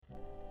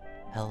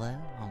Hello,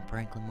 I'm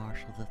Franklin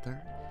Marshall III.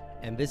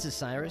 And this is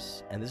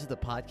Cyrus, and this is the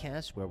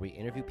podcast where we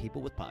interview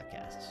people with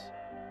podcasts.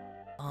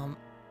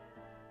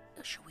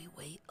 Should we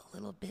wait a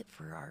little bit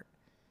for our...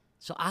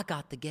 So I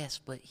got the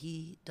guest, but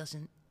he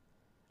doesn't...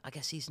 I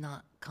guess he's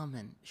not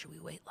coming. Should we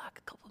wait like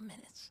a couple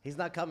minutes? He's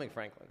not coming,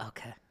 Franklin.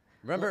 Okay.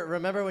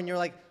 Remember when you're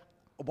like,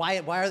 why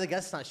are the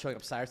guests not showing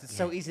up, Cyrus? It's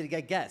so easy to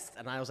get guests.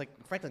 And I was like,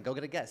 Franklin, go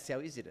get a guest. See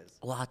how easy it is.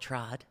 Well, I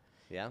tried.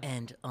 Yeah?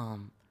 And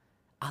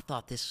I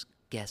thought this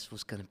guest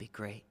was going to be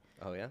great.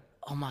 Oh, yeah?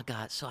 Oh, my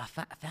God. So I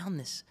found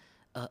this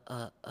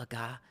a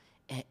guy,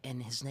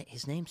 and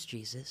his name's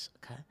Jesus,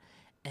 okay?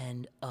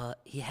 And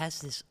he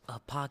has this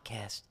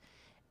podcast,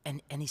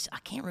 and he's, I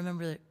can't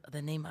remember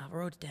the name. I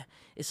wrote it down.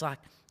 It's like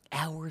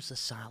Hours of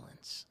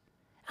Silence.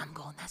 I'm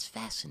going, that's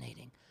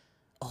fascinating.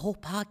 A whole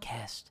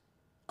podcast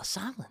of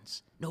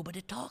silence.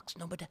 Nobody talks.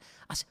 Nobody.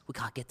 I said, we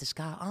got to get this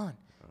guy on,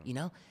 you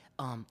know?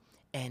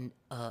 And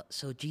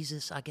so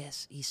Jesus, I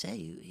guess, he say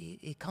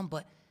he come,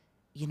 but,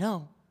 you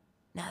know,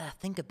 now that I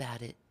think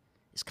about it,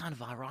 it's kind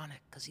of ironic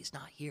because he's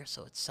not here,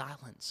 so it's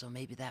silent. So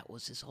maybe that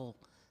was his whole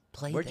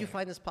play. Where'd you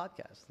find this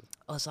podcast?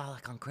 Oh, it's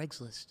like on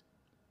Craigslist.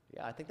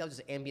 Yeah, I think that was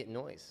just ambient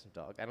noise,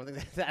 dog. I don't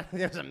think that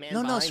there was a man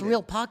No, it's a real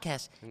it.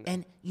 podcast.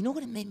 And you know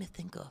what it made me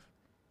think of?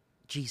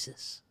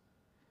 Jesus.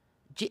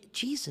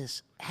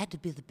 Jesus had to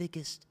be the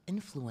biggest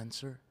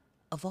influencer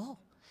of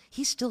all.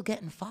 He's still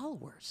getting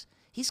followers.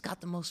 He's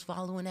got the most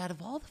following out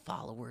of all the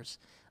followers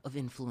of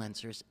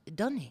influencers,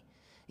 doesn't he?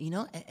 You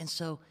know, and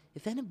so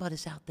if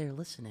anybody's out there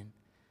listening,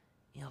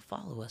 you know,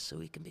 follow us so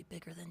we can be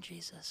bigger than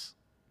Jesus.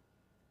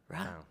 Right?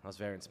 Wow, that was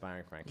very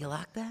inspiring, Franklin. You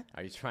like that?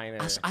 Are you trying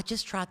to... I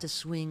just tried to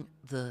swing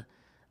the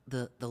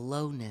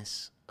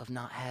lowness of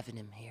not having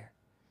him here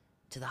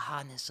to the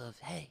highness of,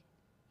 hey,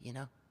 you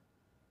know?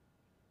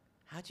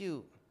 How'd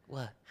you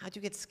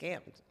get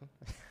scammed?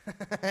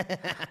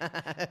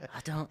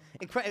 I don't...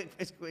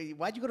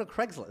 Why'd you go to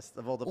Craigslist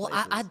of all the Well,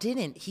 places? I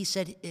didn't. He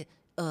said...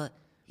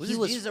 Was he it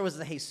was, Jesus or was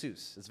it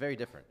Jesus? It's very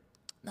different.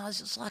 No, it's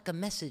just like a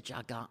message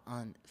I got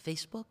on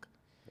Facebook.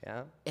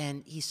 Yeah?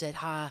 And he said,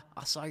 hi,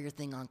 I saw your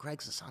thing on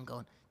Craigslist. I'm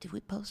going, did we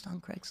post on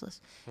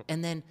Craigslist?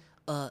 And then,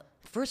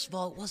 first of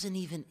all, it wasn't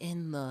even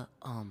in the...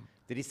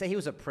 Did he say he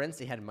was a prince?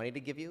 He had money to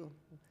give you?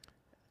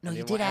 No, And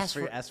he then did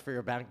ask for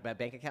your bank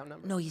account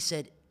number? No, he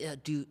said,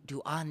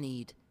 do I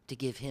need to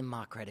give him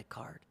my credit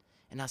card?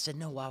 And I said,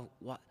 no,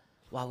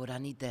 why would I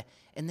need that?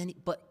 And then,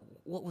 but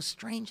what was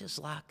strange is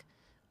like,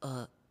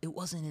 it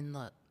wasn't in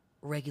the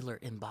regular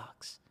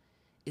inbox.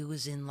 It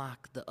was in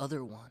like the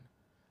other one.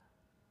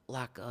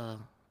 Like,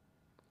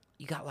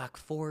 you got like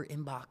 4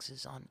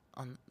 inboxes on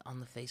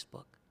the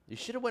Facebook. You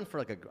should have went for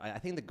like I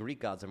think the Greek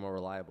gods are more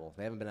reliable.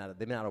 They've been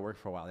out of work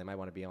for a while. They might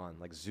want to be on.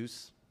 Like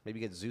Zeus. Maybe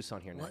get Zeus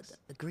on here What? next.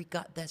 The Greek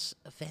god, that's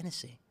a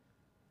fantasy.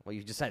 Well,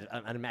 you just had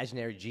an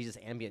imaginary Jesus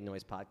ambient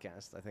noise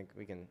podcast. I think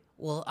we can...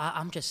 Well,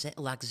 I'm just saying,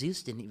 like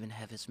Zeus didn't even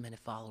have as many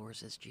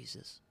followers as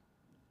Jesus.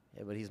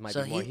 Yeah, but he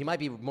might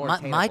be more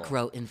attainable.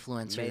 Micro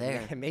influencer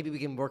there. Maybe we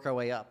can work our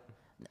way up.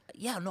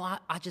 Yeah, no,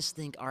 I just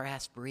think our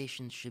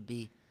aspirations should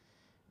be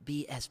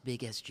as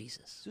big as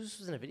Jesus. Zeus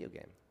was in a video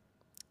game.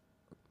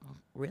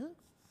 Really?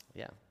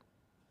 Yeah.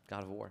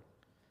 God of War.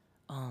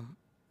 God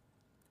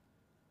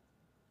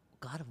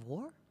of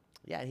War?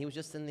 Yeah, and he was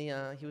just in the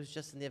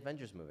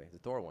Avengers movie, the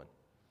Thor one.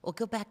 Well,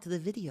 go back to the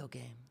video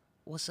game.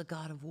 What's a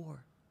God of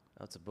War?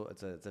 Oh, it's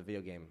a video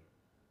game.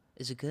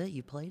 Is it good?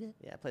 You played it?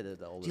 Yeah, I played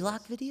the old. Do you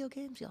like video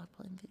games? You like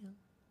playing video?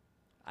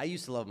 I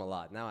used to love them a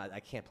lot. Now I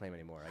can't play them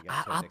anymore.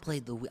 I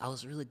played I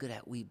was really good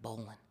at Wii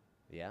bowling.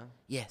 Yeah?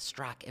 Yeah,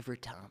 strike every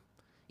time.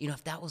 You know,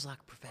 if that was like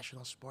a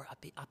professional sport,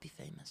 I'd be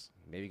famous.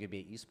 Maybe you could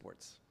be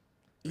esports.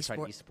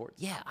 Esports?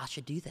 Yeah, I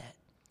should do that.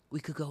 We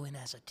could go in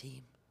as a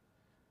team.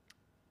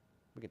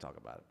 We can talk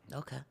about it.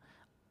 Okay.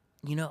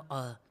 You know,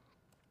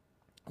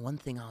 one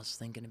thing I was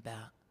thinking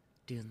about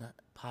doing the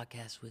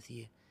podcast with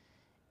you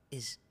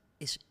is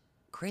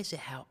crazy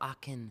how I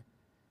can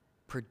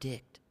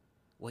predict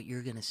what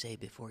you're going to say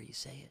before you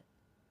say it.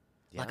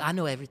 Yeah? Like, I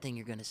know everything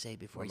you're going to say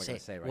before What you am I say gonna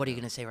it. say right What are you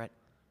now? going to say right?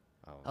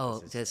 Oh,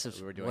 this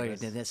is... We're doing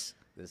this.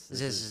 Yeah.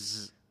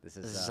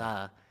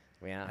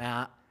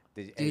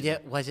 Did a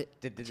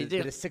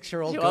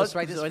 6-year-old ghost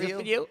write this for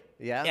you?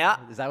 Yeah? Yeah.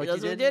 Is that what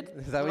you did?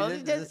 Is that what you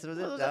did? This was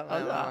it?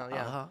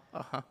 Yeah.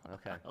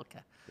 Okay. Okay.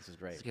 This is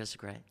great. This is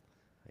great.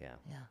 Yeah.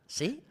 Yeah.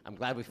 See? I'm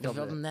glad we You're filmed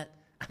filming it. that.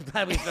 I'm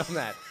glad we filmed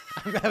that.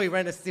 I'm glad we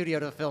ran a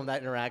studio to film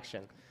that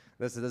interaction.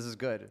 This is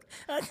good.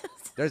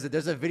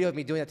 There's a video of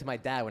me doing that to my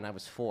dad when I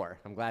was 4.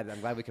 I'm glad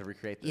we could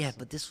recreate this. Yeah,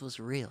 but this was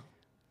real.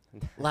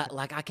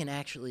 like I can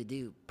actually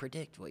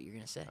predict what you're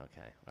going to say.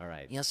 Okay. All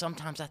right. You know,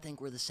 sometimes I think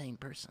we're the same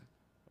person.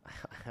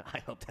 I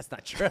hope that's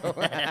not true.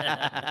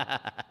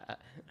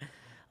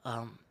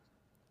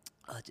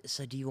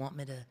 So do you want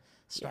me to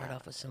start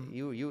off with some?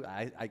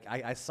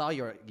 I saw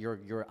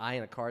your eye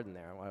in a card in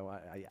there.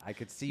 I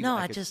could see.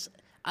 No,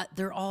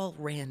 they're all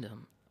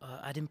random.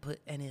 I didn't put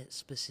any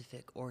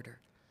specific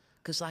order,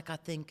 because like I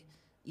think,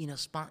 you know,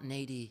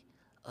 spontaneity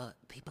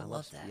People I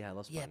love that. yeah, I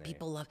love Yeah, spontaneity.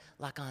 people love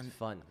like on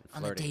Fun,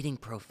 on the flirty. dating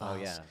profiles.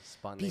 Oh yeah,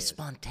 Be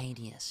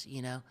spontaneous. spontaneous.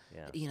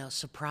 Yeah.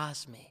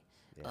 Surprise me.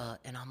 Yeah.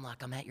 And I'm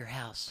like, I'm at your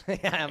house.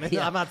 Yeah,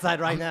 Yeah. I'm outside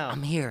right now.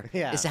 I'm here.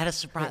 Yeah. Is that a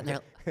surprise? And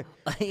they're,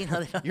 they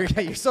don't- Your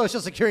social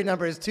security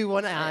number is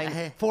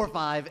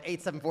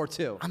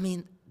 219-45-8742. I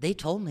mean, they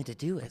told me to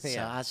do it, so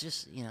Yeah. I was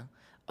just, do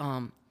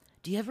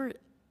you ever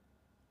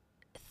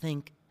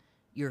think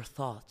your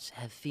thoughts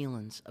have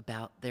feelings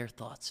about their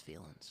thoughts'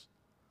 feelings?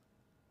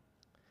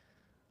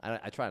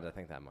 I try not to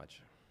think that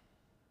much.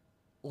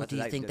 Or That's do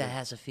you what I think did. that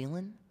has a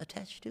feeling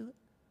attached to it?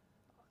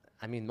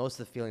 I mean, most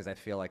of the feelings I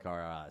feel like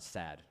are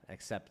sad,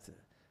 except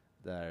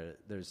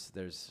there's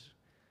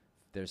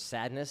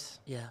sadness,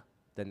 Yeah.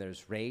 then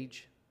there's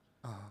rage,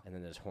 Uh-huh. and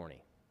then there's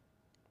horny.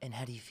 And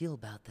how do you feel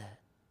about that?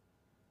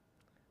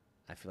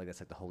 I feel like that's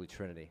like the holy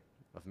trinity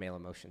of male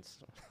emotions.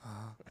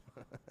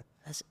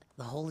 That's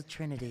the holy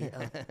trinity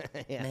of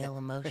Yeah. male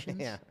emotions?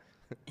 Yeah.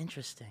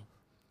 Interesting.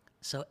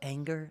 So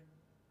anger,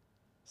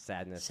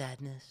 Sadness,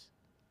 sadness,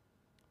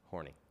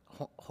 horny.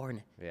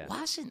 horny. Yeah.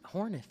 Why isn't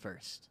horny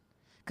first?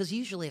 Because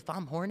usually if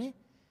I'm horny,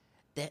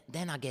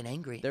 then I get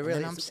angry, There and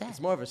really then I'm is, sad. it's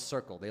more of a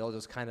circle. They all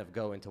just kind of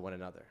go into one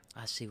another.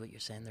 I see what you're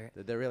saying.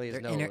 There really is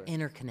They're no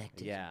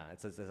interconnected. Yeah,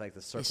 it's like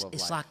the circle It's, of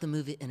it's life. like the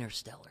movie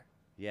Interstellar.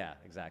 Yeah,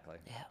 exactly.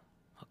 Yeah.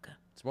 Okay.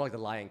 It's more like the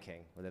Lion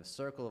King, where they have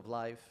circle of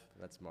life.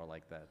 That's more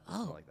like that. It's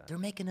more Oh, like that. they're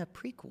making a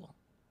prequel.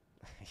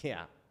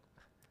 Yeah.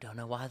 Don't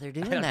know why they're I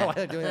doing don't know why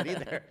that. they're doing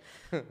that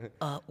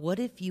either. What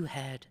if you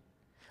had?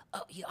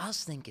 Oh, yeah, I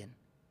was thinking,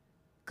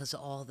 because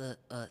of all the,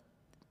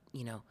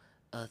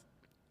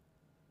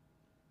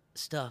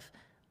 stuff.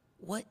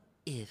 What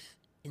if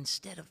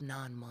instead of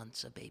 9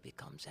 months a baby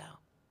comes out,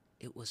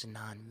 it was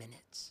 9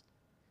 minutes?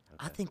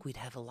 I think we'd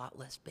have a lot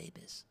less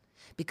babies.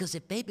 Because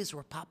if babies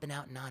were popping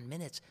out in 9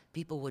 minutes,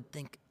 people would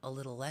think a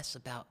little less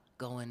about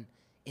going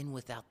in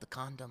without the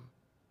condom.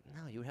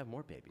 No, you would have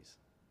more babies.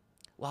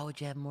 Why would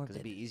you have more Because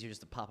it'd babies? be easier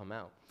just to pop them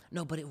out.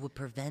 No, but it would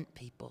prevent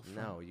people from.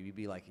 No, you'd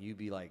be like,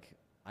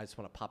 I just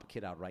want to pop a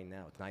kid out right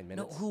now. It's 9 No,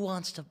 minutes. who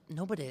wants to?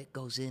 Nobody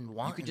goes in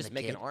wanting You could just the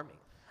make kid. an army.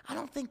 I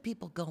don't think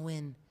people go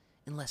in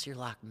unless you're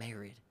like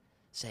married,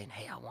 saying,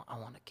 "Hey, I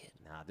want a kid."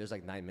 Nah, there's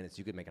like 9 minutes.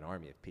 You could make an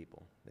army of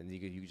people, and you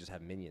could just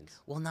have minions.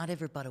 Well, not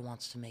everybody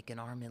wants to make an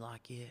army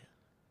like you.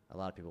 A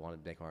lot of people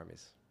want to make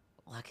armies.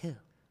 Like who?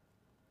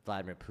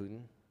 Vladimir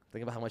Putin.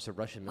 Think about how much the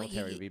Russian Wait,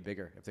 military would be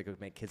bigger if they could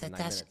make kids in 9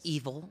 That's minutes.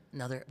 evil.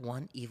 Another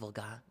one evil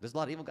guy. There's a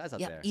lot of evil guys out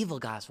Yeah, there. evil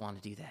guys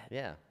want to do that.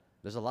 Yeah,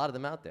 there's a lot of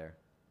them out there.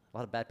 A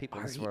lot of bad people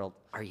in this world.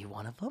 Are you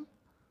one of them?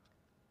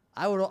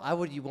 I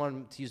would you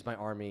want to use my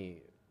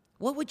army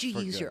What would you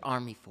For use your good.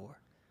 army for?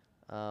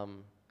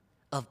 um,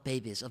 Of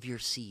babies, of your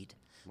seed.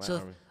 My So,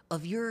 army.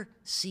 of your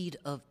seed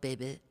of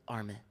baby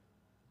army,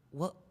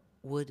 what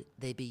would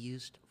they be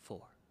used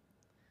for?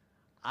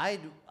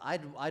 I'd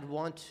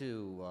want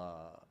to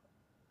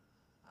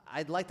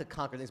I'd like to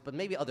conquer things, but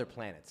maybe other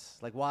planets.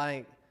 Like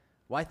why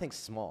think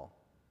small?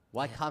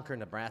 Why Yeah. conquer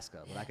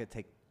Nebraska when I Yeah. could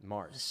take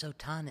Mars? So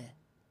tiny,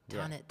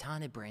 Yeah.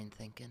 tiny brain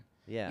thinking.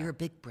 Yeah. You're a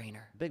big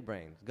brainer. Big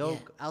brain. Go Yeah.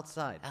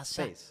 outside,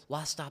 Outside. space.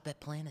 Why stop at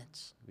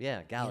planets? Yeah,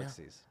 you know?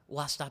 galaxies.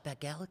 Why stop at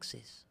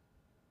galaxies?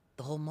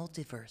 The whole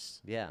multiverse.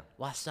 Yeah.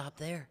 Why stop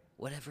there?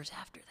 Whatever's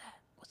after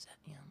that. What's that?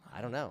 I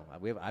don't know.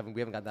 We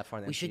haven't got that far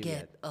in the We should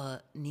MCU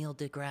get Neil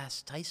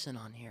deGrasse Tyson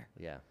on here.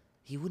 yet. Yeah.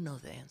 He would know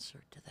the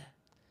answer to that.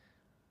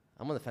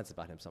 I'm on the fence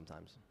about him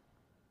sometimes.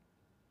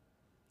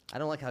 I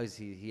don't like how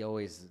he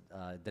always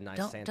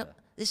denies Santa.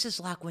 This is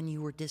like when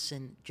you were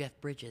dissing Jeff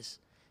Bridges.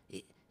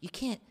 You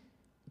can't.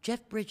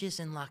 Jeff Bridges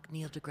and like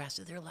Neil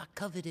deGrasse, they're like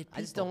coveted people.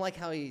 I just don't like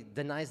how he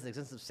denies the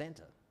existence of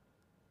Santa.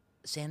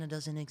 Santa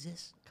doesn't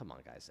exist. Come on,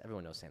 guys.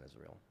 Everyone knows Santa's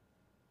real.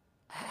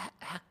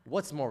 Ha-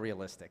 What's more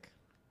realistic,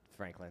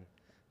 Franklin?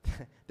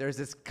 There's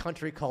this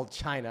country called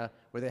China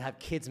where they have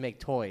kids make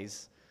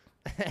toys,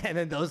 and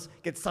then those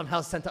get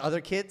somehow sent to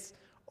other kids,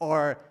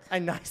 or a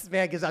nice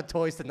man gives out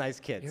toys to nice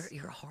kids.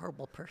 You're a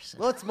horrible person.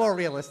 What's more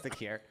realistic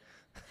here?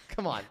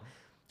 Come on.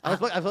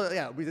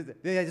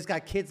 They just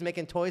got kids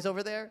making toys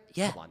over there?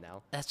 Yeah. Come on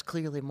now. That's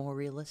clearly more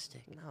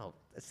realistic. No,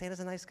 Santa's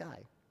a nice guy.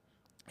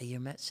 Have you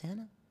met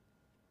Santa?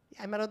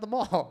 Yeah, I met him at the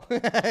mall.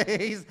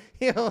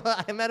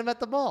 I met him at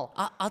the mall.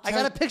 I'll I tell got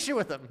you- a picture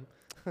with him.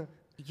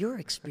 Your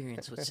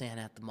experience with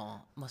Santa at the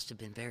mall must have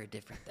been very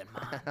different than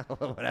mine.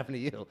 What happened to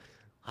you?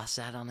 I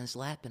sat on his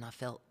lap and I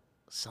felt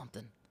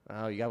something.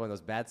 Oh, you got one of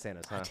those bad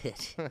Santas, huh? I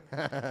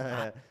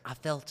did. I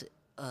felt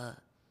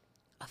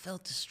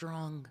a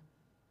strong,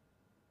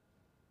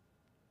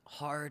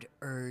 hard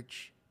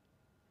urge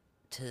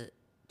to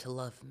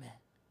love me.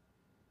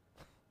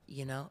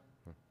 You know?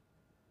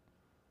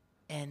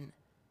 And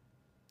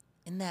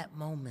in that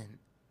moment,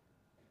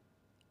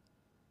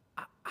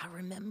 I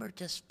remember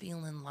just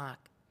feeling like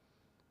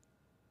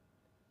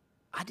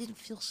I didn't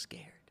feel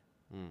scared.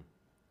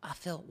 I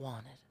felt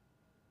wanted.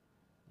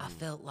 I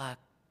felt like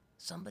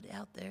somebody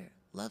out there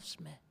loves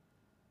me,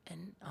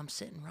 and I'm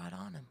sitting right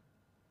on him.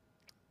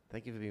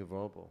 Thank you for being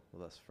vulnerable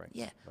with us, Frank.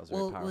 Yeah. That was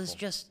very Well, powerful. it was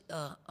just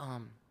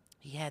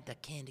he had the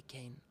candy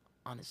cane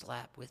on his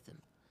lap with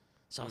him,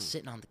 So I was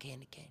sitting on the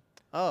candy cane.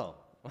 Oh,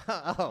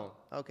 oh,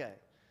 okay.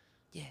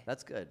 Yeah.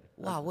 That's good.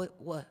 Wow.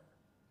 What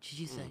did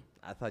you think?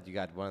 I thought you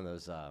got one of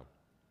those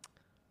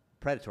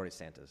predatory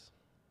Santas,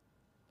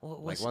 What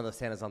like was one of those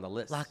Santas on the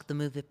list. like the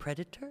movie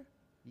Predator?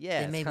 Yeah,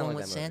 They it's made kinda one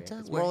like with that movie. Santa.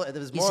 It's where more, it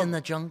was he's more in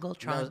the jungle no,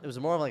 trying. it was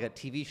more of like a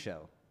TV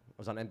show. It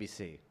was on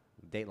NBC,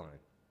 Dateline.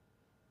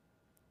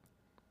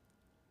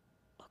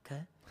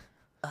 Okay.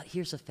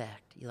 Here's a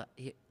fact.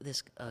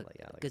 This I like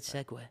good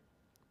that. segue.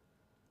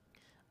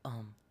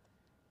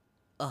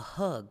 A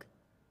hug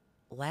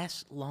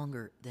lasts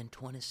longer than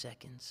 20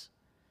 seconds.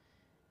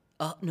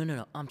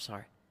 No. I'm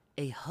sorry.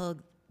 A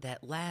hug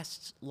that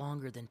lasts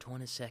longer than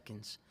 20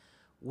 seconds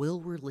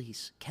will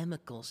release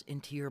chemicals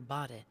into your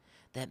body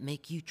that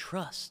make you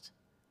trust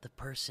the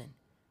person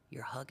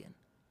you're hugging.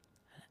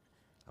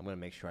 I'm gonna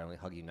make sure I only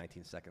hug you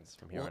 19 seconds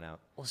from here on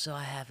out. Well, so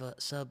I have a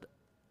sub,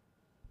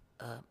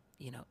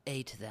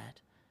 A to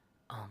that.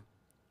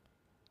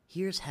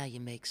 Here's how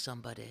you make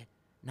somebody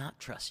not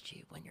trust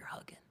you when you're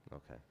hugging.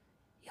 Okay.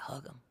 You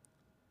hug them.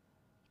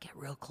 Get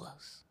real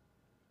close.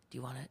 Do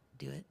you want to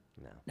do it?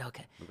 No.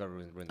 Okay. We're gonna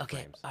ruin the Okay.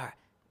 frames. All right.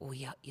 Well,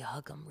 you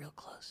hug them real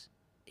close.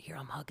 Here,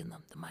 I'm hugging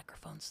them. The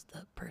microphone's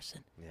the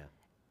person. Yeah.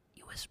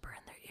 You whisper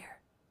in their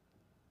ear,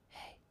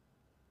 "Hey,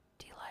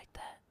 do you like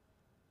that?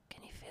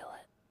 Can you feel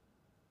it?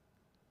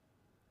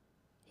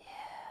 Yeah,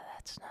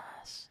 that's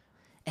nice."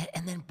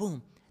 And then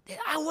boom,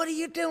 what are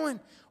you doing?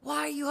 Why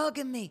are you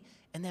hugging me?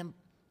 And then,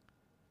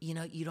 you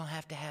don't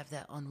have to have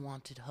that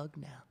unwanted hug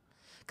now.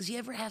 Because you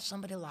ever have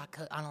somebody like,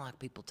 I don't like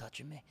people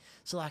touching me.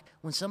 So like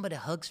when somebody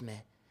hugs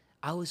me,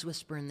 I always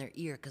whisper in their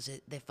ear because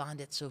they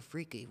find it so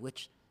freaky,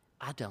 which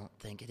I don't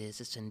think it is.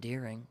 It's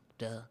endearing.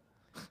 Duh.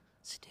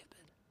 Stupid.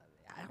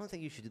 I don't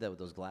think you should do that with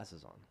those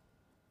glasses on.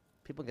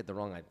 People get the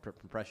wrong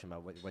impression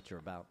about what you're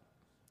about.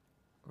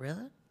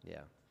 Really?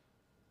 Yeah.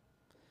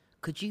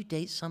 Could you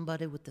date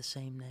somebody with the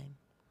same name?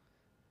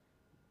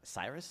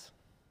 Cyrus?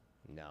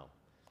 No.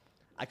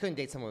 I couldn't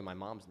date someone with my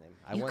mom's name.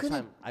 You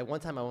couldn't? One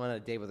time I went on a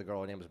date with a girl.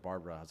 Her name was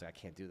Barbara. I was like, I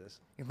can't do this.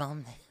 Your mom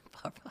named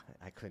Barbara?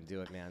 I couldn't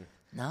do it, man.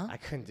 No? I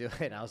couldn't do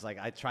it. I was like,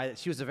 I tried it.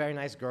 She was a very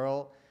nice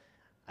girl.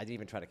 I didn't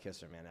even try to kiss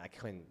her, man. I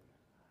couldn't.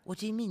 What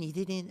do you mean? You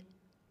didn't?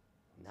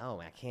 No,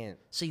 I can't.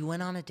 So you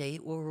went on a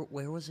date.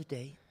 Where was the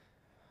date?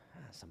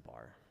 Some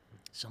bar.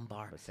 Some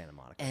bar. Or Santa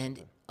Monica. or And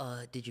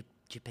something. did you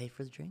pay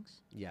for the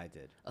drinks? Yeah, I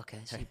did. Okay.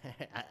 So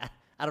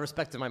Out of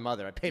respect to my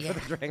mother, I paid for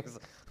the drinks.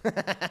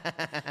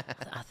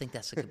 I think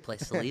that's a good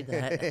place to leave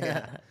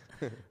that.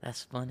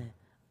 That's funny.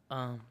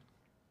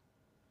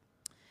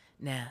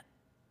 Now,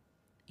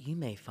 you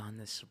may find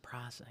this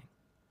surprising.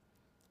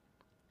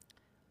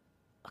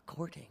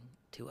 According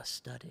to a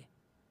study,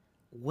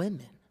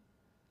 women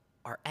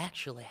are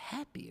actually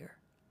happier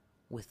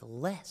with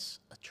less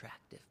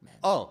attractive men.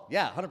 Oh,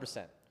 yeah,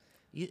 100%.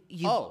 You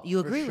for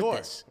agree sure. with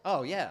this?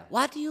 Oh, yeah.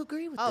 Why do you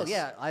agree with Oh, this?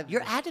 yeah,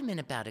 You're adamant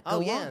about it. Go Oh,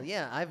 yeah, on.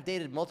 yeah. I've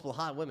dated multiple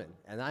hot women,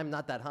 and I'm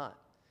not that hot.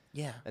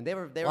 Yeah. And they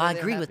were. Well, I they were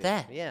agree with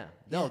happy. that. Yeah.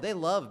 No, Yeah. they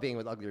love being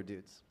with uglier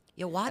dudes.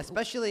 Yeah, why?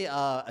 Especially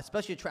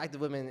attractive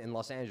women in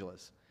Los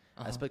Angeles.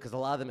 That's because a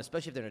lot of them,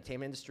 especially if they're in the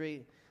entertainment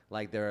industry,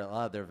 like a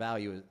lot of their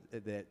value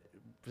that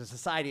the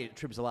society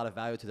attributes a lot of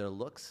value to their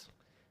looks.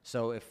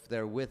 So if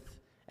they're with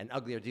an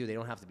uglier dude, they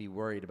don't have to be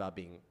worried about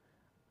being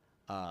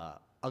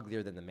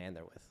uglier than the man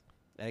they're with,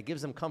 and it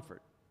gives them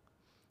comfort.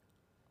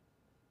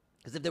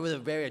 Because if they're with a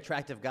very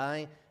attractive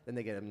guy, then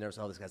they get nervous.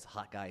 Oh, this guy's a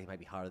hot guy. He might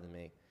be hotter than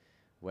me.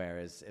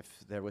 Whereas if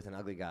they're with an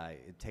ugly guy,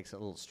 it takes a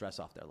little stress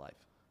off their life.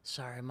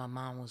 Sorry, my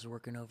mom was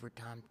working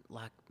overtime,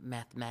 like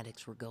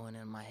mathematics were going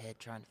in my head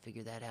trying to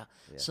figure that out.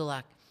 Yeah. So,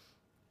 like,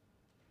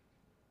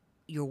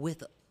 you're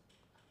with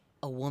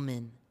a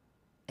woman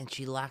and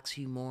she likes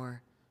you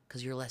more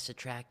because you're less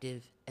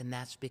attractive, and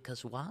that's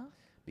because why?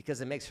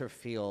 Because it makes her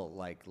feel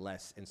like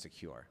less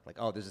insecure. Like,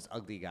 oh, there's this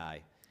ugly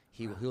guy.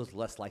 He was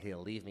less likely to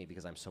leave me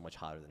because I'm so much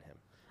hotter than him.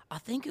 I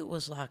think it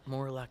was like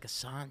more like a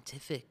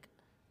scientific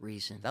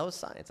reason. That was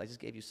science. I just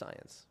gave you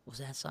science. Was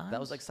that science? That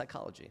was like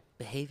psychology.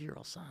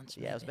 Behavioral science.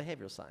 Yeah, it was maybe.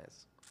 behavioral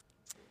science.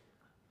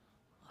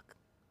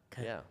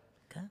 Okay. Yeah.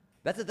 Okay.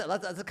 That's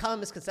a common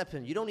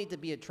misconception. You don't need to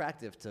be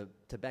attractive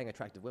to bang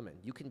attractive women.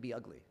 You can be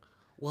ugly.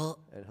 Well,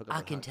 And hook up I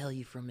with can hot. tell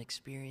you from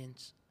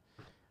experience.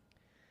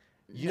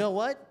 You know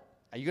what?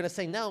 Are you gonna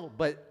say no?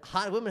 But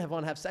hot women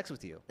want to have sex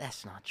with you.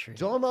 That's not true.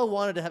 Domo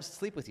wanted to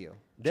sleep with you.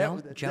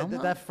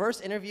 Jomo? That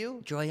first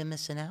interview? Joy of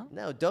missing out?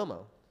 No,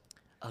 Domo.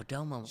 Oh,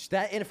 Domo.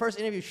 That in the first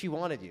interview, she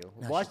wanted you.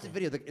 No, Watch she the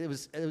didn't. video. It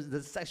was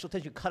the sexual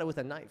tension. Cut it with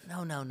a knife.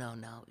 No.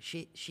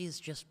 She's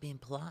just being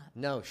polite.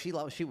 No, she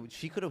would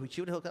hook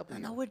up with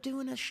you. No, we're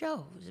doing a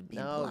show.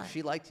 Being No, polite.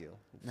 she liked you.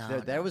 No,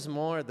 there was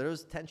more. There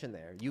was tension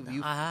there.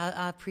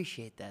 I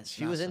appreciate that. It's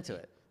She not was something-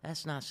 into it.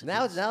 That's not so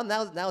Now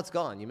good. it's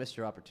gone. You missed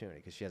your opportunity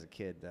because she has a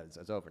kid.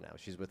 It's over now.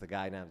 She's with a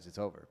guy now. It's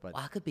over. But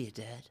Well, I could be a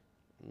dad,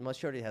 well,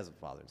 she already has a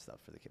father and stuff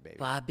for the kid baby.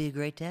 but I'd be a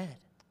great dad.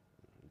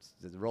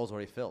 The role's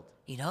already filled.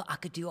 You know, I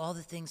could do all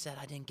the things that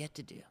I didn't get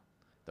to do.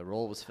 The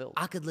role was filled.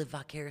 I could live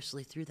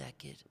vicariously through that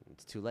kid.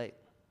 It's too late.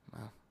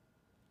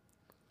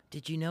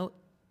 Did you know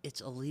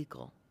it's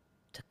illegal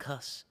to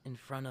cuss in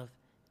front of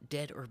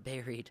dead or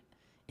buried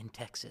in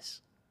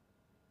Texas.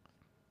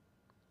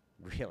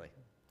 Really?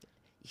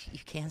 You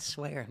can't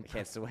swear. You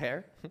can't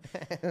swear?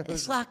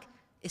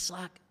 It's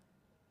like,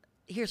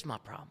 here's my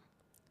problem.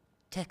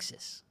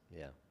 Texas,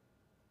 Yeah.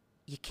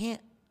 you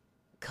can't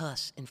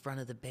cuss in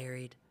front of the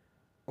buried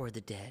or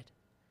the dead,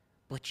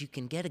 but you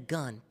can get a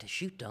gun to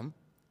shoot them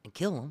and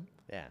kill them.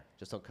 Yeah.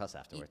 Just don't cuss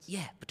afterwards.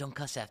 Yeah, but don't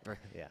cuss after.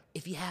 Yeah.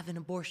 If you have an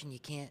abortion, you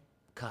can't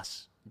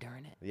cuss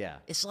during it. Yeah.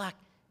 It's like,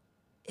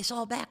 it's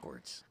all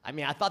backwards. I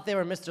mean, I thought they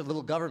were Mr.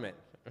 Little Government.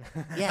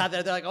 Yeah.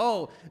 they're like,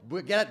 oh,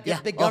 get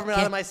Yeah. big Oh, government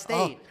out of can't- my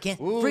state.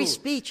 Free Ooh,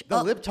 speech. The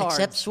Oh, libtards.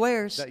 except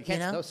swears. You can't,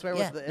 know? no swear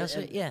yeah, words. no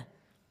swear, yeah.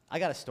 I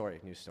got a story,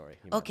 news story.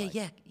 you might Okay,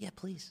 like. yeah,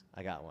 please.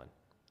 I got one.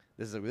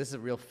 This is a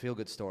real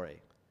feel-good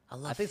story. I I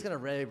love think it's going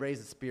to raise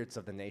the spirits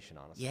of the nation,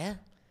 honestly. Yeah?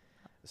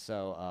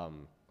 So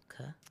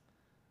Okay.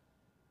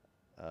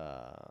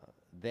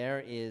 there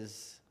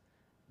is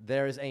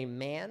a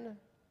man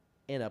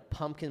in a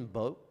pumpkin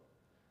boat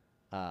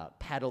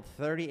paddled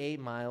 38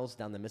 miles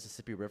down the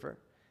Mississippi River,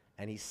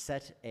 and he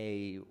set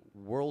a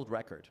world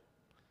record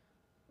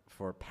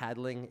for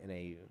paddling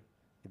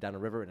down a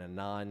river in a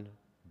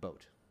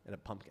non-boat, in a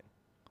pumpkin.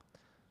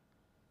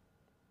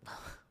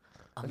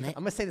 I'm going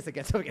to say this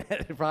again so we can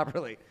edit it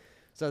properly.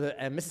 So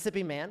a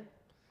Mississippi man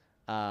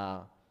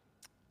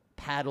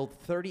paddled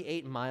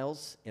 38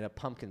 miles in a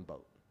pumpkin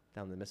boat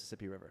down the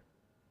Mississippi River,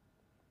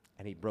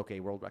 and he broke a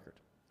world record.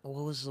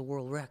 What was the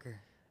world record?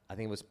 I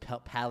think it was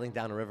paddling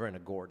down a river in a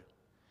gourd.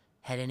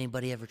 Had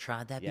anybody ever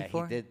tried that Yeah,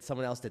 before? he did.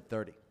 Someone else did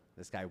 30.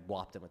 This guy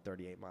whopped him at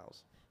 38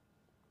 miles.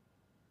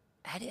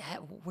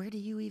 Where do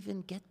you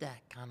even get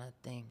that kind of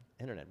thing?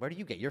 Internet. Where do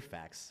you get your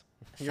facts?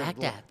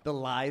 Fact app. The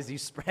lies you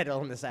spread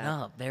on this app.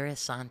 No,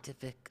 various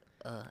scientific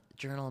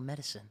journal of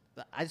medicine.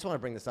 I just want to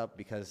bring this up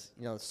because,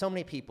 so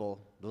many people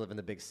that live in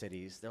the big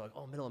cities, they're like,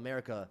 oh, middle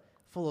America,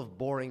 full of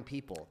boring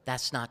people.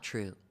 That's not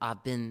true.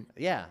 I've been,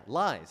 Yeah,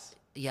 lies.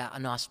 I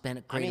know I spent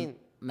a great mean,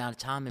 amount of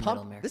time in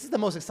middle America. This is the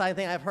most exciting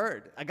thing I've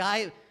heard. A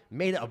guy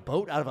made a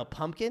boat out of a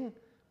pumpkin,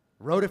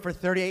 rode it for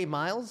 38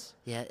 miles.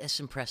 Yeah, it's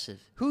impressive.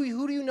 Who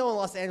do you know in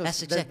Los Angeles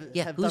That's exactly. that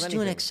Yeah, have who's done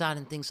doing anything?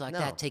 exciting things like No.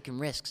 that, taking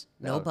risks?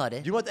 No. Nobody.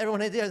 Do you know what everyone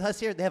has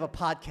here? They have a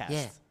podcast.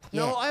 Yeah.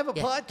 No, yeah, I have a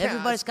yeah. podcast.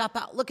 Everybody's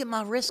got. Look at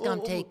my risk I'm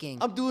Oh,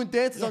 taking. I'm doing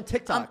dances Yeah, on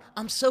TikTok.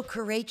 I'm so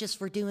courageous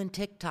for doing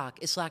TikTok.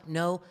 It's like,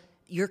 no,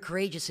 you're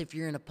courageous if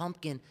you're in a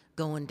pumpkin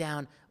going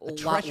down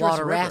Treacherous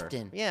water river.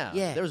 rafting. Yeah.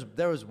 Yeah.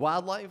 There was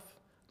wildlife,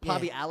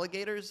 probably Yeah.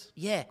 alligators.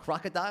 Yeah.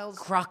 Crocodiles.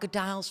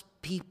 Crocodiles,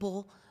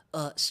 people,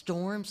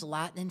 storms,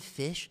 lightning,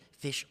 fish,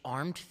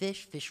 armed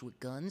fish with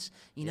guns.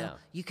 Yeah.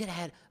 You could have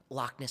had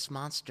Loch Ness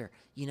Monster,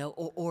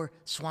 or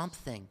Swamp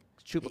Thing.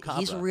 Chupacabra.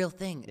 He's a real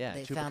thing. Yeah,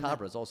 They found that-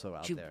 Chupacabra is also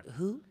out there.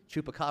 Who?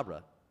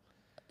 Chupacabra.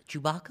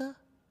 Chewbacca?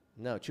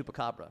 No,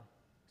 Chupacabra.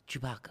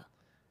 Chewbacca.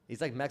 He's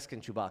like Mexican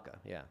Chewbacca.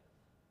 Yeah.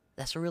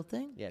 That's a real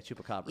thing? Yeah,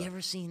 Chupacabra. You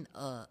ever seen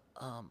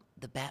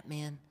the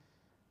Batman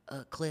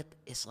clip?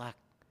 It's like,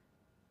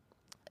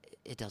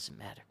 it doesn't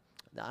matter.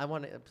 No, I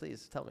want to,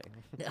 please tell me.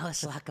 No,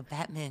 it's like a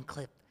Batman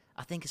clip.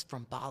 I think it's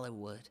from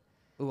Bollywood.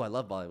 Ooh, I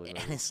love Bollywood movies.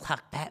 And it's like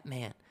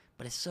Batman,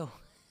 but it's so,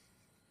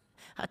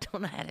 I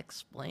don't know how to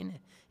explain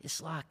it.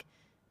 It's like,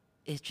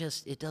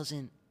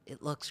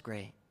 it looks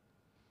great.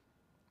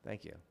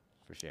 Thank you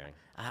for sharing.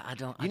 I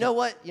don't. You know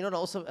what? You know what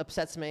also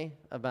upsets me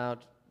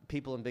about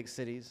people in big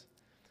cities?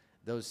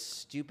 Those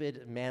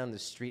stupid man on the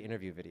street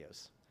interview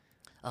videos.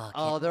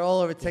 Oh, they're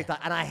all over TikTok,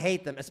 and I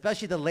hate them,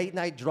 especially the late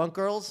night drunk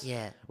girls.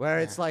 Yeah, Where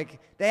it's like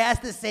they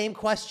ask the same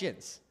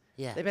questions.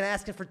 Yeah. They've been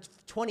asking for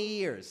 20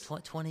 years.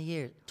 20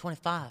 years,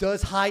 25.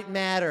 Does height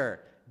matter?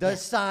 Does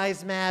Yeah.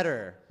 size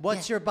matter?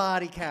 What's Yeah. your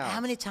body count?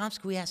 How many times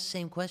can we ask the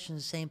same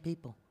questions to the same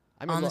people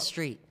I mean, on the look,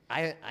 street?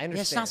 I understand.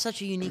 Yeah, it's not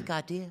such a unique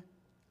idea.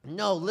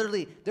 No,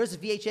 literally, there's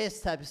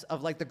VHS types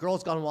of like the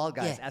Girls Gone Wild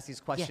guys ask these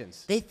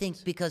questions. Yeah. They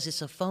think because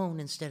it's a phone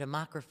instead of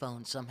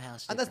microphone somehow.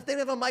 It's And that's, they don't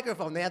have a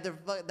microphone. They have their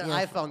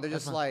Yeah, iPhone. They're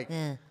just iPhone. like,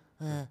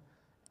 Yeah,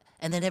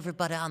 and then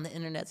everybody on the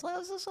internet's like, "Oh,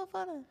 this is so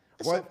funny."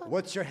 It's so funny.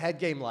 what's your head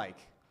game like?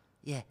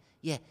 Yeah.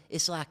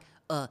 It's like,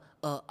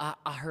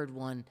 I heard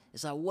one.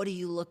 It's like, what do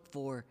you look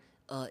for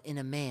in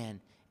a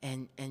man?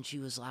 And she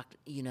was like,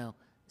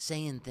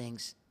 saying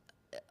things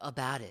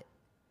about it.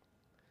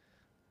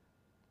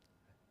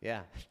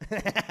 Yeah.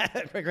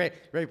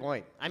 great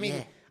point. I mean,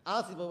 Yeah.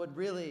 honestly, what would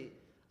really,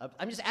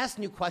 I'm just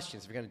asking new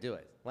questions if you're going to do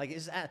it. Like,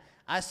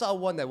 I saw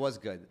one that was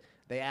good.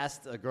 They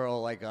asked a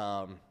girl, like,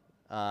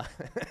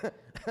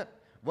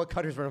 what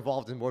countries were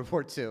involved in World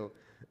War II?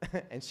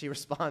 And she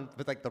responded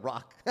with, like, The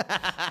Rock.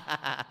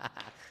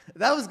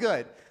 That was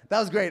good. That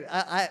was great.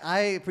 I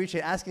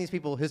appreciate asking these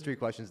people history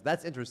questions.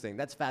 That's interesting.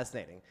 That's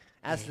fascinating.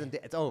 Ask them,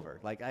 it's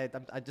over. Like, I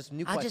just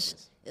new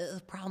questions.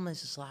 The problem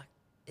is, it's like,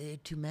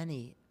 too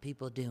many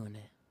people doing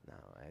it. No,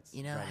 it's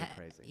You know, driving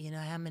me crazy.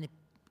 how many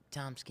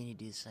times can you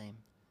do the same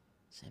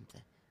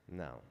thing?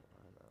 No.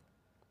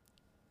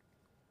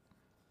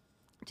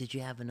 Did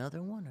you have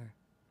another one, or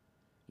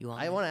you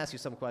want? I want to ask you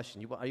some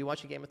question. Are you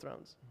watching Game of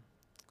Thrones?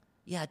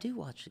 Yeah, I do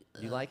watch.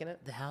 You liking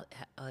it?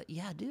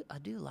 Yeah, I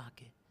do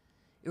like it.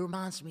 It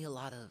reminds me a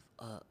lot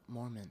of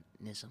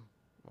Mormonism.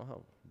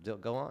 Well,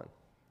 go on.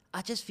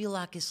 I just feel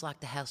like it's like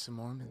the House of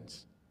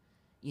Mormons.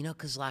 You know,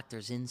 'cause like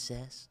there's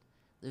incest,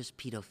 there's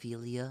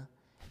pedophilia,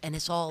 and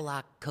it's all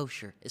like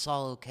kosher. It's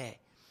all okay.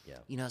 Yeah.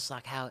 You know, it's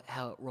like how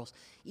it rolls.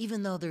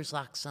 Even though there's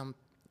like some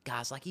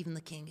guys, like even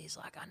the king, he's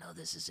like, I know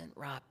this isn't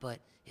right, but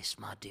it's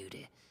my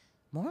duty.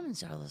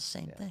 Mormons are the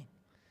same thing.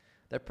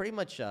 They're pretty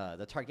much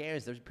the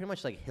Targaryens. They're pretty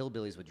much like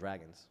hillbillies with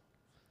dragons.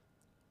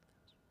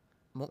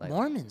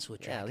 Mormons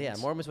with dragons. Yeah,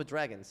 Mormons with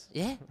dragons.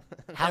 Yeah.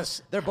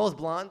 House. They're both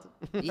blonde.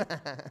 Yeah,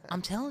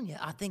 I'm telling you,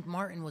 I think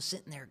Martin was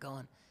sitting there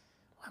going,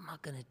 what am I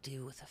going to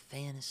do with a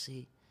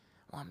fantasy?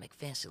 I want to make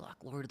fantasy like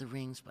Lord of the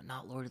Rings, but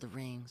not Lord of the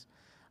Rings.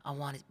 I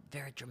want it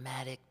very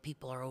dramatic.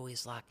 People are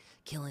always like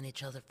killing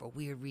each other for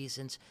weird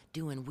reasons,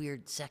 doing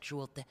weird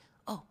sexual things.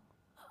 Oh,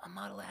 a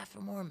model after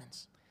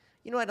Mormons.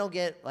 You know, I don't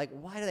get, like,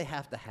 why do they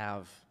have to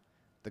have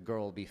the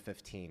girl be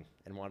 15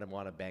 and want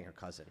to bang her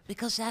cousin?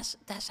 Because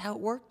that's how it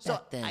worked So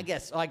back then. I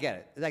guess, I get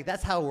it. Like,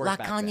 that's how it worked Like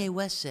back Kanye then.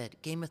 West said,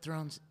 Game of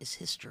Thrones is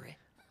history.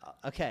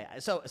 Okay,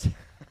 so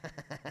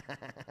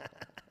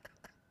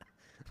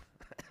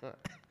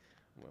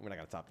we're not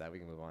gonna top that. We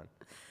can move on.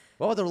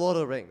 What about the Lord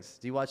of the Rings?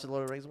 Do you watch the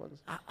Lord of the Rings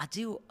ones? I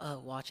do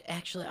watch.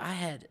 Actually, I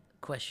had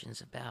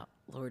questions about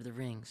Lord of the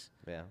Rings.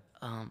 Yeah.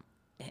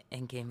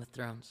 And Game of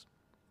Thrones.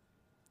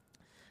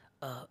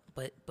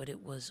 But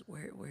it was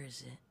where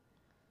is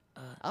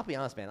it? I'll be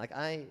honest, man. Like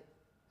I'm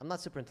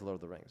not super into Lord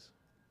of the Rings.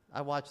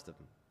 I watched them.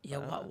 Yeah,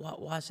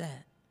 why's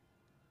that?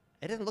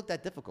 It didn't look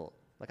that difficult.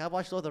 Like I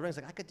watched Lord of the Rings.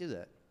 Like I could do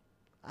that.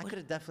 I could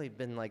have definitely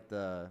been like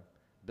the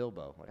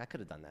Bilbo. Like I could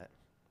have done that.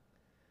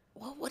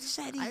 Well, what does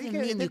that I even didn't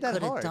get it mean? You that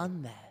could have hard.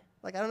 done that.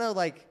 Like I don't know.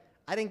 Like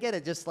I didn't get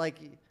it. Just like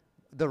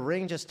the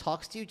ring just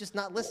talks to you. Just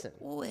not listen.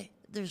 Well, wait,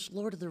 there's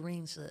Lord of the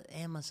Rings, the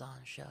Amazon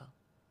show.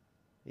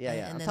 Yeah, and-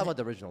 yeah. and I'm then talking about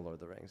the original Lord of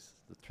the Rings,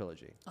 the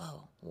trilogy.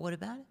 Oh, what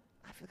about it?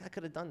 I feel like I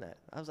could have done that.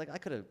 I was like, I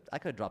could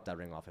have dropped that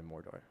ring off in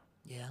Mordor.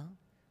 Yeah,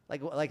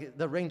 Like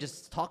the ring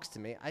just talks to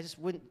me. I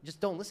just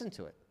don't listen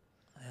to it.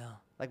 yeah,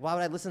 Like, why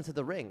would I listen to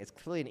the ring? It's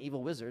clearly an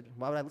evil wizard.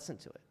 Why would I listen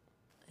to it?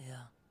 yeah.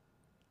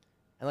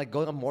 And like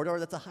going to Mordor,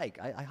 that's a hike.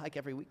 I hike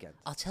every weekend.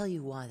 I'll tell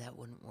you why that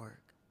wouldn't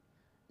work.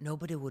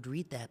 Nobody would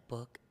read that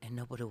book, and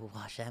nobody would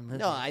watch that movie.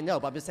 No, I know,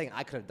 but I'm just saying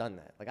I could have done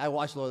that. Like I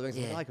watched Lord of the Rings,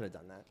 Yeah. like, I could have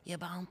done that. Yeah,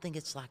 but I don't think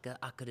it's like a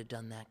I could have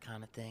done that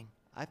kind of thing.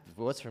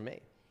 What's for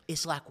me?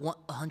 It's like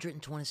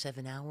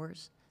 127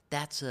 hours.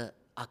 That's a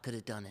I could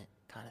have done it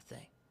kind of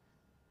thing.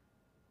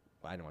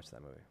 Well, I didn't watch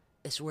that movie.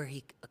 It's where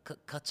he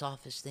cuts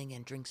off his thing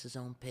and drinks his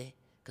own pee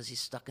because he's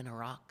stuck in a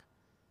rock.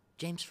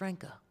 James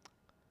Franco.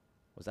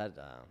 Was that?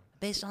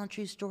 Based on a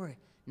true story.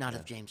 Not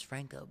of James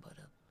Franco, but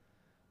of...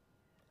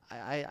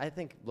 I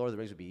think Lord of the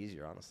Rings would be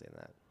easier, honestly, than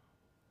that.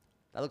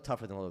 That looked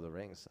tougher than Lord of the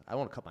Rings. I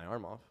want to cut my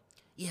arm off.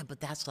 Yeah, but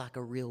that's like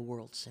a real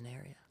world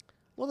scenario.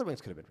 Lord of the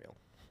Rings could have been real.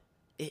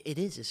 It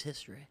is his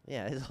history.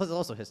 Yeah, it was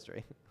also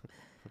history.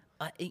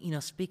 You know,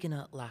 speaking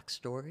of like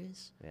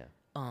stories, Yeah.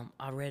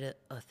 I read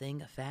a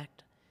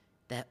fact,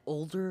 that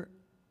older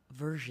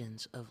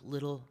versions of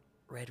Little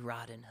Red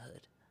Riding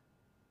Hood,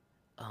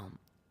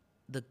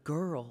 the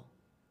girl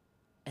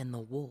and the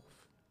wolf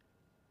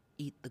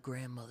eat the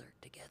grandmother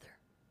together.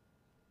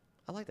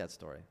 I like that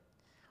story.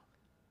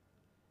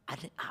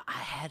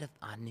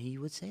 I knew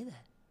you would say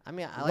that. I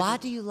mean, Why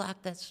do you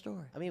like that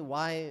story? I mean,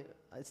 why?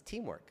 It's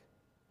teamwork.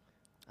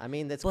 I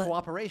mean, that's But-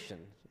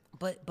 cooperation.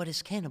 But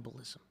it's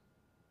cannibalism.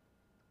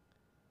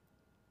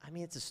 I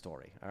mean, it's a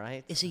story, all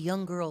right? It's a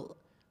young girl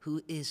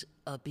who is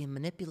being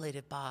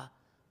manipulated by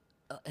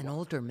an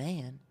older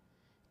man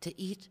to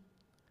eat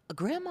a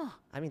grandma.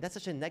 I mean, that's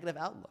such a negative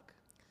outlook.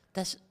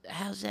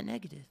 How's that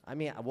negative? I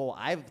mean, well,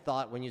 I've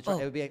thought when you try, Oh.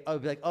 it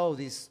would be like, oh,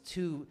 these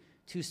two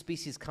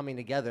species coming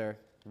together,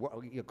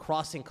 you're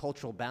crossing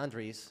cultural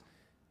boundaries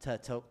to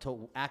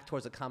act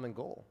towards a common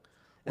goal.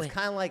 It's Wait.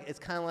 kind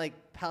of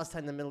like Palestine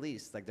and the Middle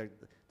East. Like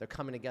they're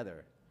coming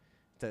together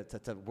to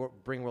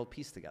bring world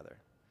peace together.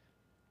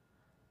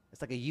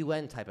 It's like a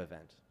UN type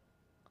event.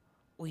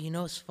 Well, you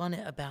know what's funny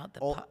about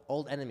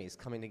Old enemies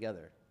coming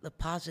together. the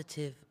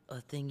positive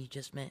thing you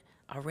just meant?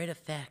 I read a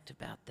fact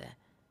about that.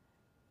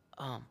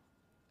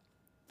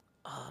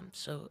 I'm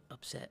so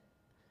upset.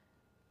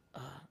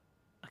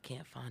 I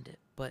can't find it,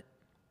 but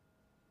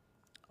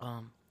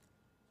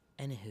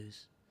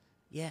anywho's,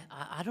 yeah,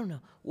 I don't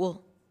know.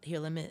 Well, here,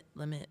 let me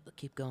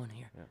keep going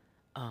here.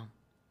 Yeah.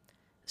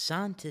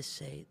 Scientists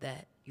say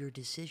that your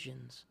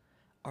decisions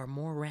are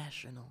more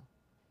rational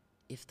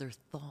if they're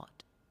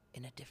thought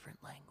in a different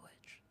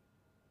language.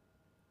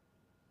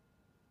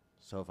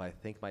 So if I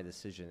think my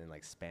decision in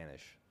like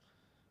Spanish,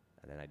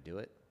 and then I do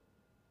it,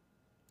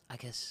 I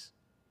guess.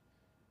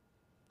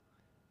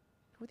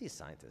 who are these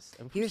scientists?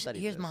 And who Here's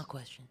studied my this?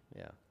 question.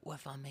 Yeah. What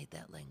if I made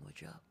that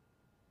language up?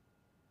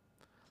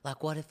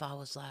 Like, what if I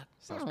was like,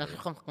 Sounds Sounds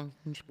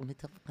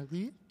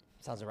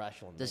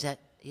irrational. to does me. that,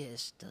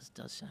 yes,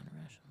 does sound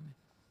irrational to me.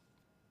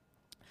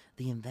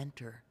 The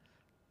inventor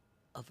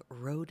of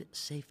road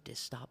safety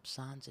stop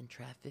signs and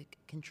traffic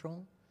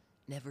control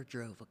never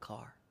drove a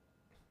car.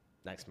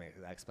 That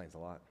explains a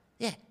lot.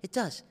 Yeah, it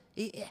does.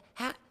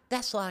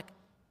 That's like,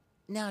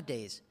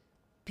 nowadays,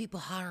 people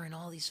hiring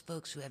all these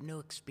folks who have no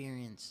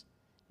experience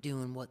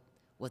doing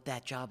what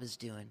that job is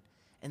doing.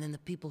 And then the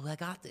people who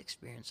got the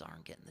experience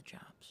aren't getting the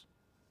jobs.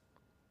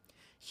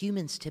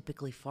 Humans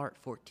typically fart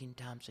 14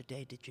 times a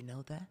day. Did you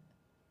know that?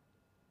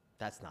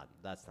 That's not.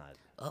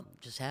 Oh,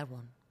 just had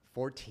one.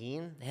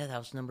 14? Yeah, that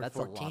was number That's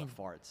 14. a lot of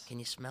farts. Can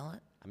you smell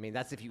it? I mean,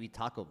 that's if you eat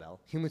Taco Bell.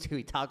 Humans who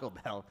eat Taco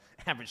Bell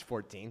average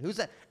 14. Who's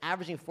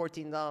averaging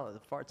 $14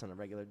 farts on a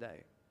regular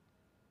day?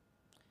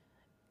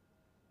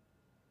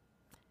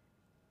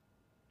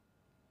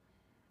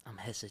 I'm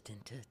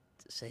hesitant to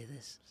say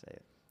this. Say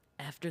it.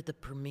 After the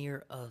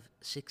premiere of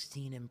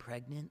 16 and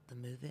Pregnant, the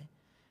movie,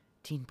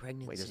 teen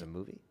pregnancy. Wait, there's a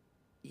movie?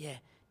 Yeah,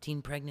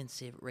 teen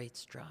pregnancy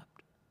rates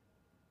dropped.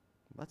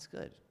 That's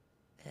good.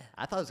 Yeah.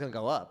 I thought it was going to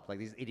go up. Like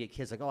these idiot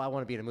kids, like, oh, I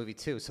want to be in a movie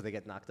too, so they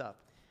get knocked up.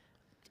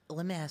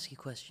 Let me ask you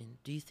a question.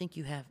 Do you think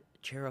you have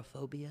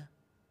cherophobia?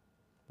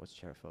 What's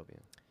cherophobia?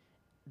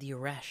 The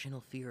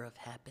irrational fear of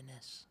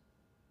happiness.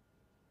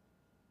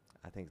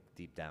 I think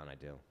deep down I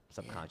do,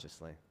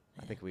 subconsciously.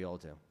 Yeah. I think we all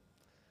do.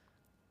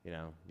 You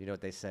know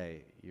what they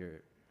say.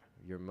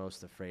 You're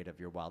most afraid of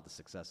your wildest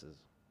successes.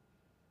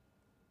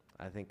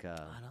 I think. I don't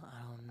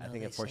know. I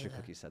think they a fortune say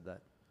that. cookie said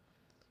that.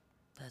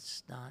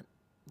 That's not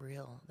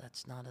real.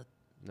 That's not a.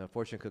 No,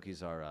 fortune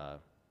cookies are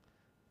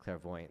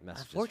clairvoyant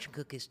messages. Fortune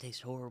cookies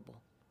taste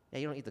horrible. Yeah,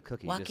 you don't eat the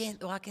cookie. Why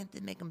can't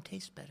they make them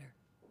taste better?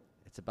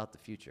 It's about the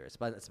future. It's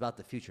about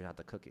the future, not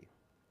the cookie.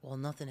 Well,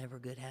 nothing ever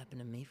good happened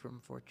to me from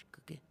a fortune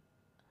cookie.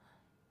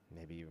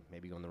 Maybe you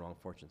go in the wrong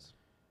fortunes.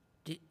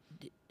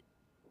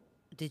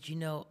 Did you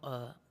know?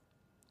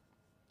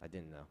 I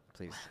didn't know.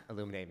 Please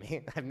illuminate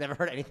me. I've never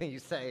heard anything you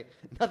say.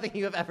 Nothing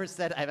you have ever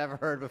said I've ever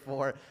heard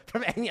before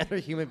from any other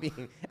human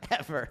being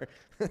ever.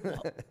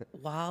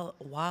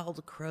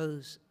 Wild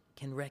crows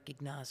can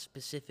recognize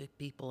specific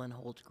people and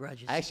hold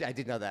grudges. Actually, I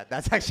did know that.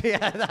 That's actually,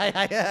 I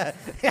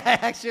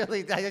actually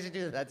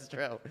do that. That's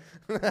true.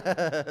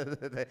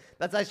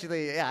 That's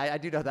actually, yeah, I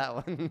do know that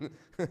one.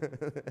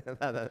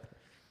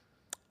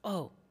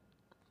 Oh.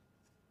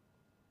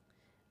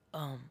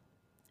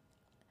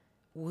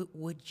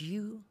 Would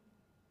you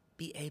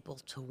be able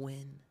to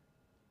win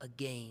a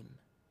game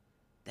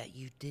that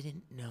you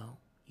didn't know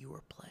you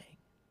were playing?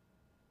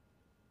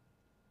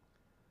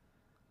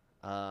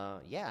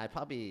 Yeah, I'd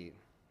probably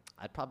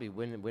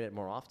win it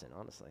more often,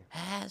 honestly.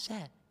 How's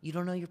that? You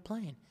don't know you're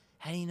playing.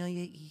 How do you know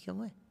you can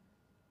win?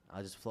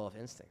 I'll just flow off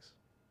instincts.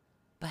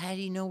 But how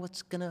do you know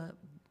what's gonna?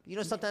 You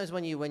know, sometimes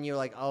when you're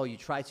like, oh, you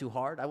try too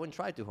hard, I wouldn't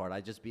try too hard.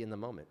 I'd just be in the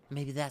moment.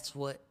 Maybe that's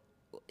what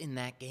in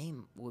that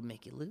game would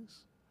make you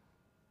lose.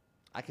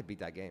 I could beat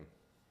that game.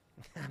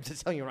 I'm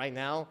just telling you right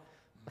now.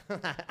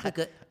 I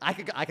could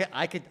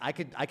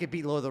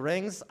beat Lord of the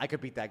Rings. I could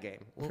beat that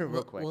game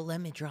real quick. Well,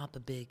 let me drop a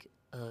big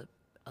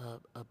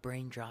a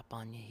brain drop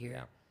on you here.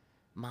 Yeah.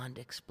 Mind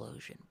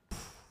explosion.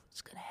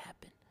 It's gonna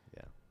happen.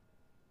 Yeah.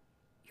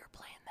 You're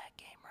playing that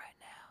game right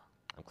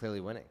now. I'm clearly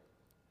winning.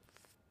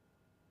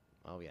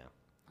 Oh yeah.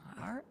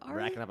 Are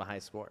Racking you? up a high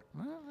score.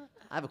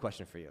 I have a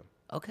question for you.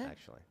 Okay.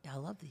 Actually, Yeah, I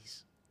love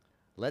these.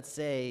 let's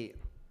say,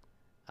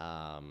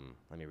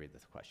 let me read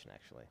this question.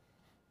 Actually,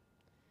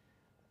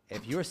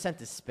 if you were sent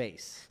to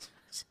space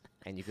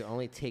and you could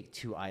only take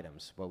 2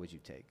 items, what would you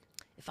take?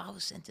 If I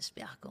was sent to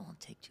space, I'd go and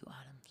take 2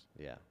 items.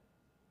 Yeah.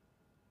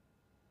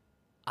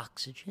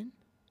 Oxygen.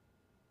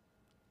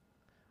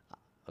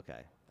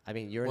 Okay. I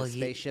mean, you're Well, in a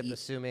you- spaceship, you-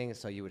 assuming,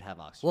 so you would have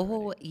oxygen. Whoa,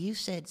 already. you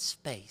said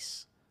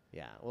space.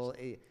 Yeah. Well,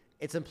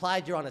 it's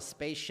implied you're on a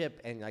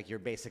spaceship and like your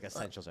basic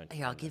essentials are.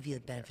 Here, I'll give you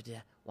the benefit of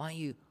that. Why don't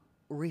you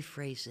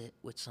rephrase it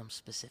with some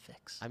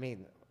specifics? I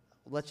mean,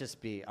 let's just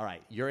be all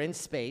right. You're in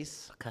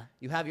space. Okay.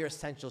 You have your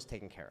essentials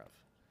taken care of.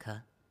 Okay.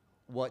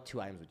 What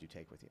 2 items would you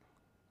take with you?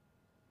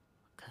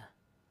 Okay.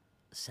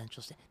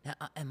 Essential. Now,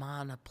 am I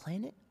on a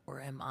planet or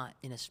am I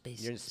in a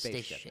space? You're in a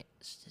spaceship.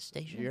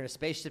 Station. You're in a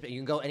spaceship and you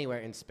can go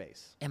anywhere in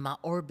space. Am I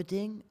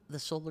orbiting the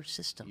solar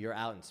system? You're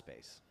out in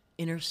space.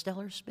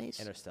 Interstellar space.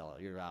 Interstellar.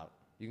 You're out.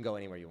 You can go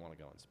anywhere you want to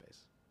go in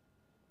space.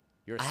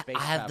 You're a I, space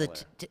I have traveler.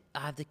 I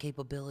have the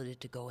capability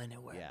to go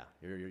anywhere. Yeah,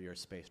 you're a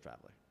space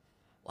traveler.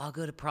 Well, I'll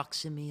go to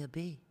Proximia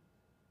B.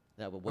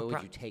 No, but what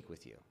would you take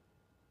with you?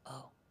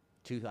 Oh,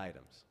 2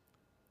 items.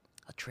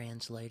 a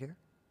translator.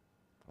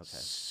 Okay.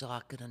 So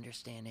I could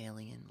understand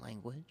alien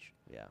language.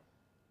 Yeah.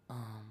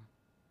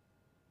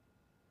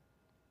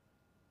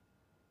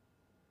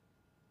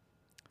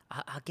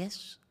 I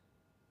guess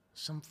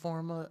some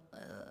form of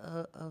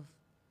a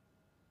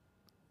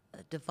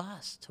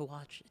device to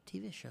watch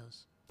TV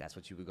shows. That's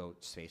what you would go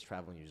space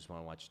travel and you just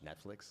want to watch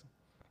Netflix?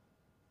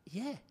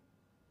 Yeah,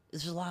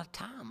 there's a lot of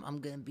time I'm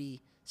gonna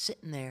be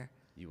sitting there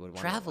You would want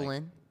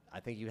traveling. I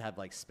think you have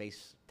like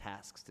space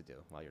tasks to do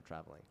while you're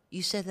traveling.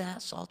 You said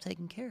that's all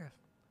taken care of.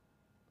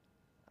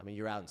 I mean,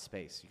 you're out in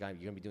space. You're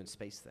gonna be doing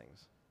space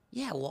things.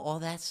 Yeah, well, all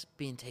that's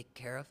being taken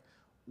care of.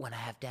 When I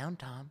have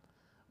downtime,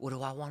 what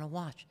do I want to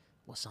watch?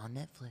 What's on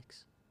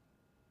Netflix?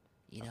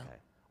 You know,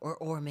 Okay.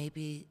 or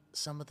maybe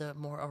some of the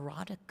more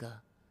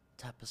erotica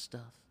type of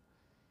stuff.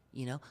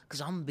 You know,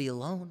 because I'm gonna be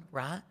alone,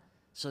 right?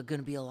 So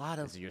gonna be a lot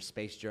of. Is it your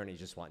space journey? You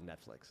just want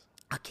Netflix.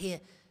 I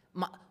can't.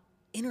 my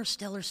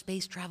interstellar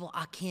space travel.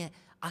 I can't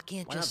Why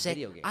just not say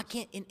video I games?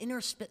 can't in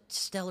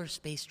interstellar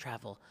space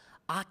travel.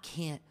 I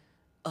can't.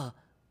 You're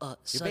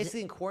sudden-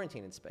 basically in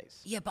quarantine in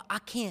space. yeah, but I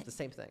can't. It's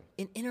the same thing.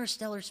 In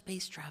interstellar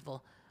space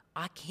travel,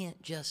 I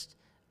can't just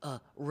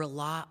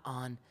rely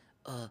on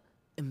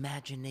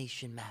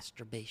imagination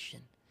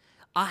masturbation.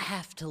 I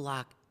have to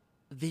like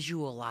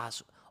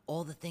visualize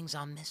all the things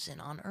I'm missing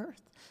on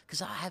Earth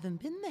because I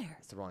haven't been there.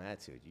 It's the wrong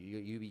attitude.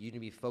 You need to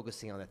be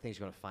focusing on the things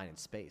you're going to find in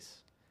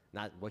space,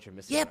 not what you're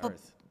missing Yeah, on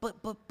Earth.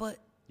 but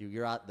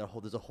You're out.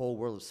 There's a whole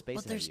world of space.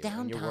 But there's ahead of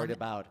you, and you're worried downtime.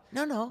 about.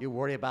 No. You're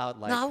worried about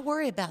like no, I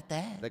worry about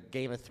that. the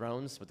Game of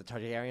Thrones, what the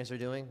Targaryens are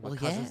doing, what Well,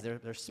 cousins yeah.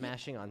 they're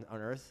smashing on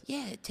Earth.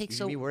 Yeah, it You takes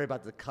should be worried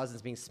about the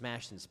cousins being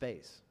smashed in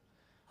space.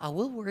 I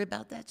will worry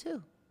about that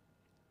too.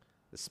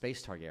 The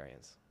space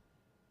Targaryens.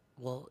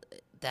 Well,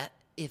 that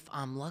if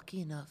I'm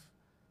lucky enough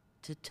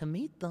to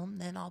meet them,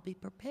 then I'll be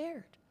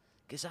prepared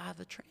because I have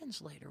a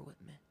translator with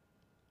me.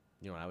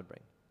 You know what I would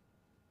bring?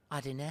 I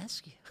didn't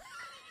ask you.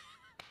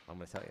 I'm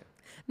going to tell you.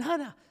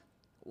 No.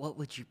 What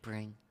would you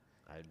bring?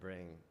 I'd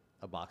bring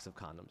a box of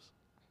condoms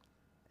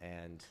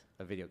and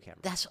a video camera.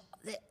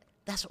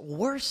 That's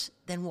worse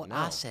than what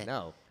I No, said.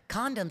 no.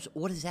 Condoms.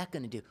 What is that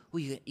going to do? Well,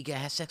 you gonna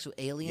have sex with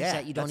aliens Yeah,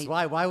 that you don't that's even.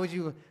 why. Why would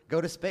you go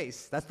to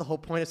space? That's the whole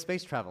point of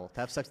space travel, to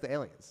have sex with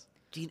aliens.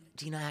 Do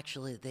you know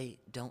actually they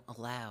don't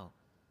allow.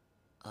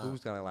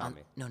 Who's going to allow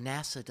me? No,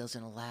 NASA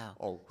doesn't allow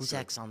Oh, who's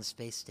sex on the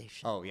space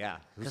station. Oh, yeah.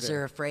 Because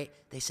they're afraid.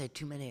 They said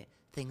too many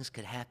things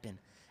could happen,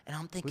 and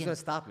I'm thinking, gonna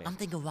stop me? I'm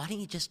thinking, why don't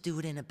you just do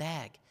it in a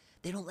bag?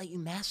 They don't let you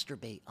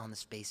masturbate on the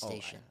space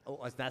station.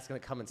 That's going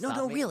to come and No,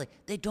 stop me? really,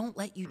 they don't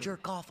let you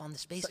jerk off on the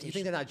space So station. you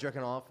think they're not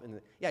jerking off?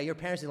 Yeah, your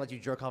parents didn't let you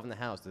jerk off in the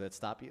house. Did that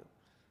stop you?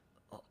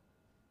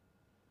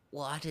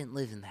 Well, I didn't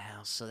live in the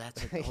house, so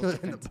that's a You whole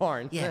lived in the different.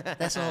 barn. Yeah,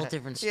 that's a whole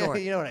different Yeah,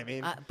 story. you know what I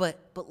mean. But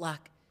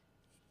like,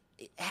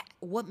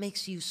 what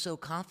makes you so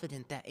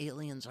confident that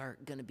aliens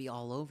aren't going to be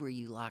all over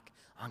you? Like,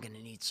 I'm going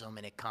to need so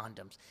many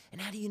condoms.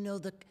 And how do you know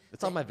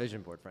It's on my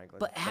vision board, Franklin.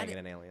 But how Banging do-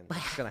 an alien. but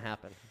It's going to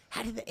happen.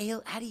 How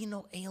do you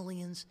know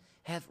aliens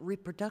have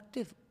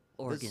reproductive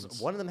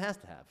organs? One of them has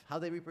to have. How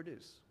they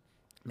reproduce.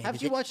 Maybe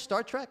Haven't you they- watched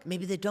Star Trek?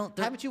 Maybe they don't.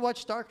 Haven't you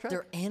watched Star Trek? There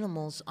are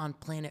animals on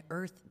planet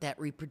Earth that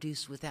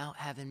reproduce without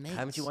having mates.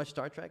 Haven't you watched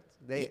Star Trek?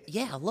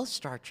 Yeah, I love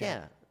Star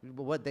Trek. Yeah.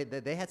 What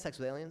they had sex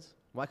with aliens?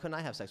 Why couldn't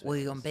I have sex with Well,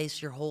 you aliens? gonna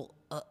base your whole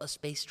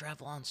space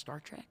travel on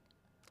Star Trek?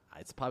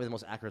 It's probably the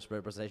most accurate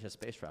representation of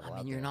space travel. I out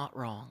mean, you're there. not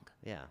wrong.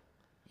 Yeah.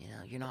 You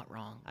know, you're not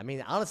wrong, I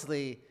mean,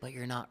 honestly, but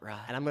you're not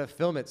right. and I'm gonna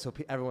film it so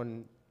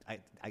everyone,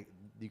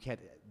 you can't,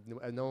 no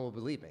one will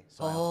believe me.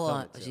 So Oh, I'll hold film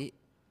on. it too.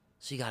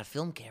 So you got a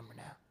film camera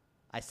now.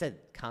 I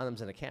said condoms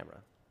and a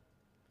camera.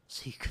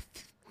 So you could,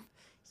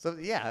 So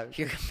yeah,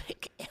 you're gonna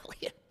make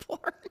alien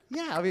porn.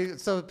 yeah. I mean,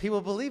 so people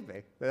believe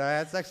me that I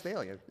had sex with an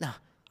alien. No,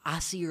 I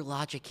see your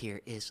logic here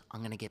is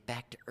I'm gonna get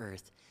back to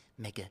Earth,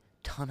 make a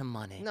ton of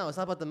money No, it's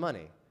not about the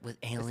money. with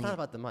It's alien. not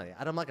about the money.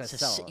 I'm not gonna It's a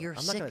sell si- it. you're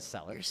I'm not gonna sick-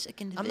 sell it. you're a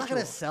sick I'm not individual.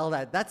 gonna sell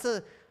that. That's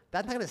a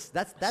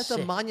a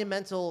Sick.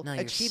 monumental No,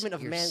 you're achievement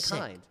of you're sick.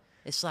 mankind.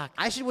 It's like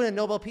I should win a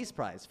Nobel Peace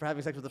Prize for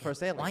having sex with the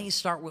first alien. why don't you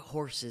start with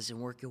horses and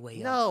work your way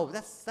up? No,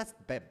 that's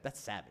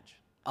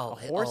savage. Oh, a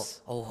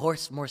horse? Oh,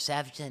 horse more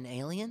savage than an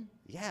alien?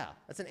 Yeah,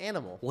 that's an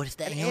animal. What if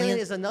the an alien-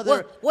 is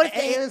another? What if an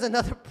the alien is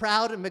another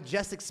proud and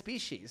majestic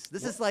species?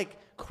 This is like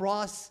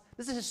cross.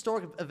 This is a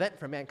historic event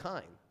for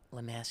mankind.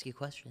 Let me ask you a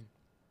question.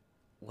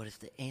 What if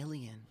the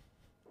alien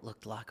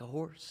looked like a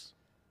horse?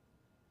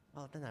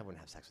 Well, then I wouldn't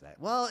have sex with that.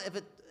 Well, if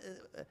it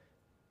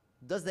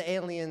does the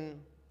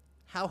alien,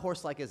 how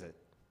horse-like is it?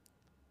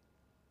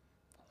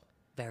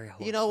 Very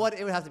horse. You know what?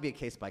 It would have to be a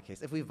case by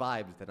case. If we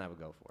vibed, then I would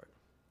go for it.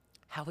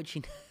 How would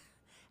you?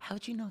 How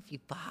would you know if you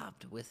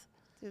bobbed with?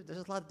 Dude,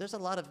 there's a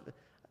lot of.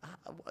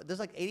 There's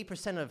like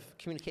 80% of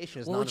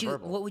communication is What would you?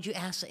 nonverbal. What would you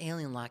ask the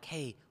alien? Like,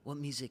 hey, what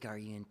music are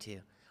you into?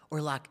 Or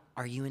like,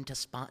 are you into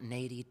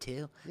spontaneity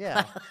too?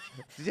 Yeah.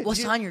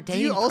 What's on your Do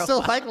you dating also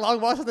profile? like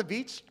long walks on the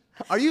beach?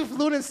 Are you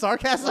fluent in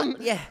sarcasm?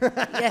 Yeah,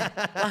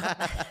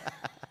 yeah.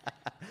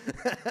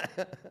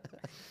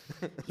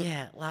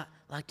 Yeah,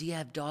 like, do you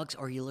have dogs?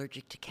 Are you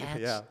allergic to cats?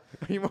 Yeah.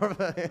 Are you more of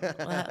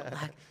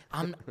a?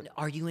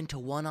 Are you into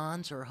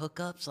one-ons or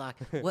hookups? Like,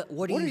 what are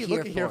What you, are you here,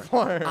 looking here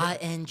for? for?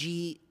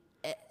 ING.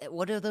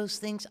 What are those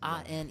things?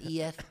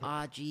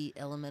 INEFIG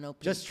LMNOP.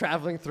 Just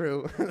traveling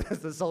through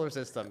the solar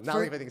system, not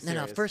like anything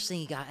serious. No. First thing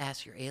you got to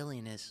ask your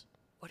alien is,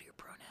 what are your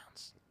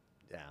pronouns?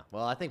 Yeah.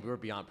 Well, I think we were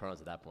beyond pronouns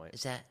at that point.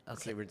 Is that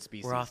Let's okay? say we're in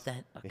species. We're off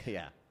that. Okay.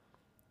 Yeah.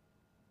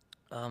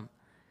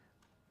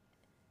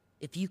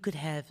 If you could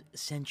have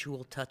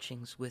sensual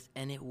touchings with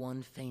any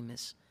one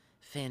famous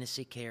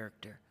fantasy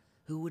character,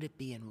 who would it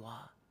be and why?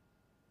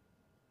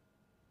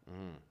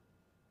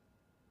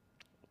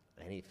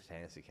 Any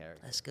fantasy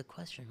character. That's a good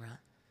question,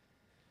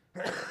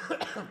 right?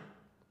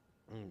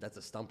 That's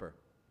a stumper.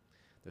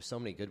 There's so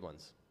many good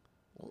ones.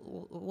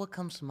 What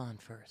comes to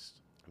mind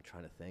first? I'm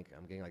trying to think.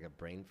 I'm getting like a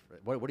brain.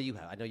 What do you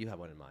have? I know you have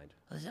one in mind.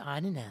 I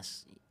didn't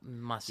ask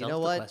myself You know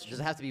the what? question. Does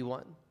it have to be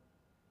one?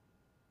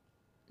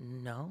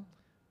 No,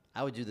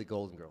 I would do the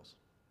Golden Girls,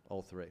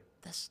 all three.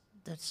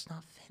 That's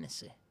not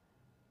fantasy.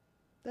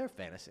 They're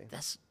fantasy.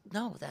 That's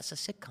a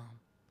sitcom.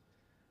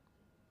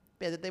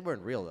 Yeah, they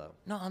weren't real though.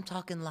 No, I'm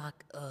talking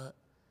like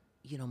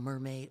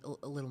Mermaid,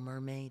 a Little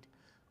Mermaid,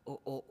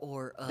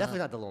 or Definitely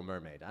not The Little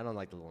Mermaid. I don't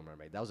like The Little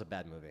Mermaid. That was a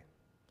bad movie.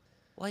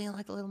 Why you don't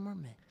like the Little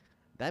Mermaid?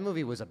 That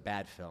movie was a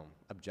bad film,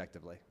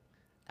 objectively.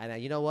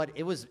 And you know what?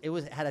 It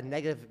had a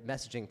negative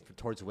messaging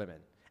towards women.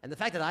 And the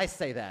fact that I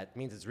say that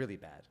means it's really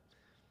bad.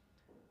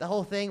 The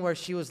whole thing where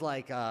she was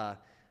like,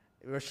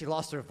 where she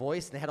lost her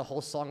voice, and they had a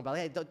whole song about,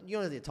 hey, you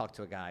don't need to talk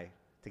to a guy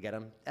to get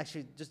him.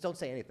 Actually, just don't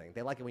say anything.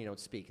 They like it when you don't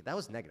speak. That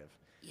was negative.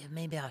 Yeah,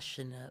 maybe I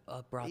shouldn't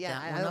have brought Yeah,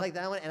 that I one don't up. like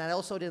that one. And I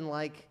also didn't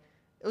like,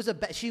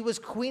 she was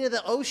queen of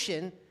the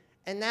ocean,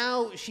 and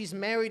now she's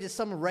married to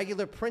some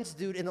regular prince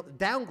dude in a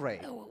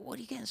downgrade. What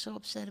are you getting so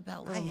upset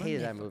about? I Little hated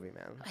Mermaid that for? movie,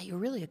 man. You're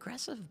really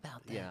aggressive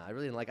about that. Yeah, I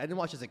really didn't like. I didn't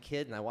watch it as a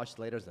kid, and I watched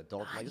it later as an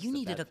adult. Like, this You is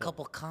needed bad a film.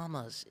 couple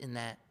commas in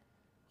that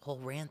whole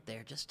rant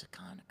there just to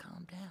kind of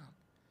calm down.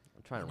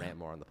 I'm trying to rant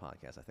more on the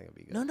podcast. I think it'd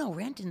be good. No,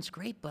 ranting's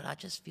great, but I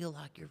just feel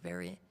like you're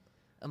very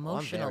Oh, I'm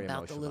emotional very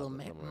about the emotional Little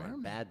about The Little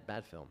Mermaid.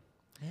 Bad film.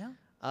 Yeah.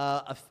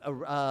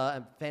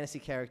 A fantasy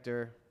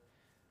character.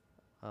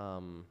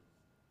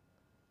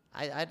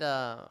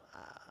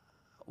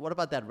 What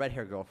about that red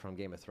hair girl from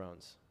Game of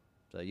Thrones?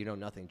 The You Know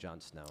Nothing, Jon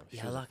Snow. She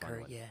Yeah, I was a like fun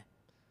her. one. Yeah.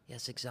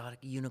 Yes, exotic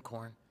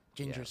unicorn.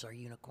 Gingers are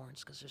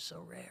unicorns because they're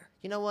so rare.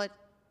 You know what?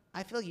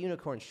 I feel like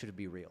unicorns should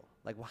be real.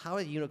 Like, well, how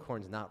are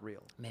unicorns not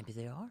real? Maybe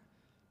they are.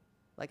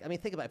 Like, I mean,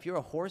 think about it. If you're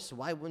a horse,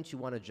 why wouldn't you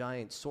want a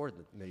giant sword in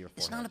the middle of your forehead?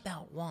 It's not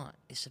about want.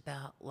 It's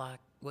about like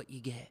what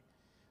you get.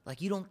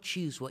 Like you don't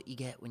choose what you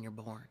get when you're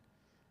born.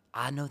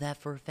 I know that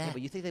for a fact. Yeah,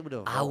 but you think they would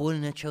have I evolved?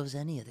 wouldn't have chose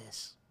any of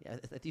this. Yeah,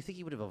 do you think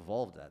he would have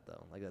evolved that,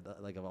 though? Like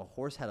if a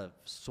horse had a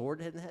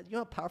sword head in the head? You know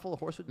how powerful a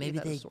horse would be Maybe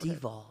if it had they a sword head?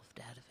 devolved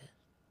out of it.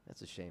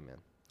 That's a shame, man.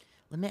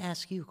 Let me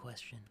ask you a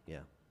question. Yeah.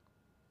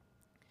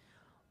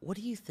 What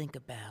do you think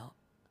about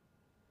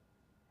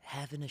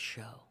having a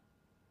show?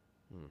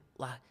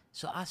 Like,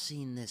 so I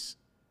seen this,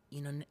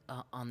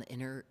 on the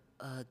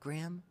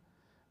Instagram,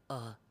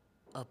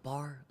 a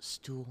bar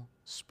stool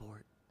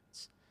sports.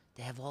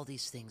 They have all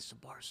these things. So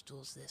bar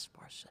stools, this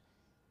bar.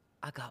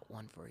 I got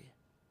one for you.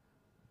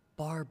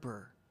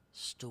 Barber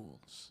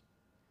stools,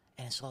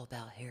 and it's all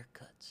about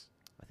haircuts.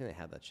 I think they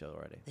have that show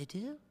already. They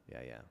do?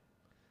 Yeah.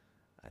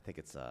 I think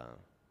it's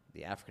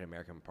the African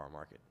American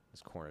market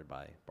is cornered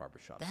by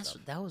barbershop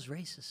stuff. That was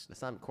racist.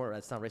 That's not cornered.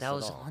 That's not racist That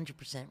was at all.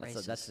 100%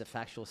 racist. That's a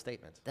factual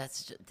statement.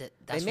 That's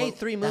They made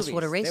 3 movies. That's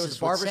what a racist There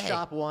was would say.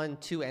 Barbershop 1,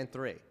 2, and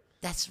 3.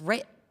 That's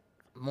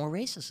more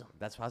racism.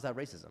 How's that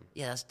racism?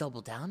 Yeah, that's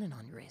double downing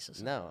on your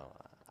racism. No,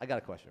 I got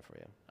a question for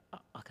you.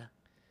 Okay.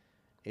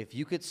 If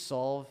you could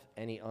solve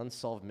any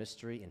unsolved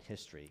mystery in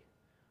history,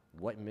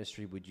 what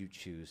mystery would you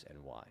choose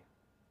and why?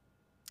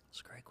 It's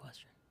a great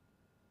question.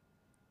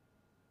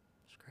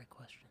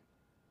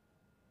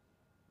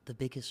 The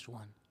biggest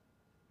one.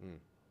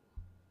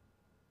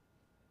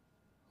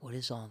 What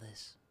is all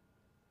this?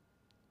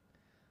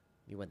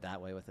 You went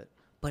that way with it?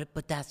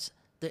 But that's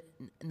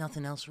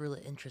nothing else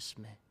really interests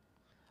me.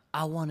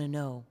 I want to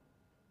know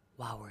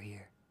why we're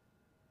here.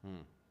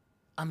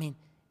 I mean,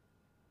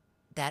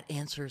 that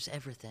answers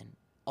everything.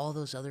 All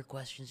those other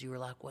questions you were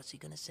like, what's he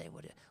gonna say?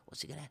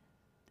 What's he gonna?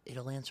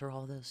 It'll answer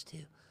all those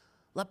too.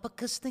 Like,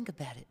 because think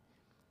about it.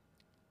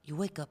 You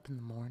wake up in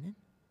the morning.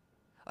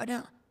 Or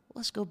now,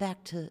 let's go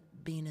back to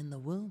being in the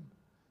womb.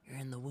 You're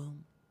in the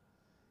womb.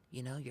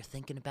 You're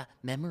thinking about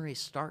memories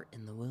start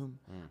in the womb.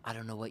 I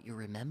don't know what you're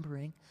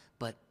remembering,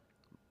 but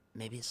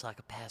maybe it's like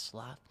a past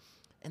life.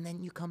 And then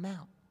you come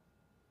out.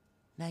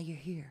 Now you're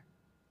here.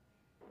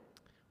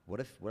 What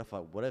if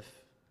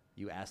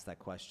you asked that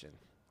question,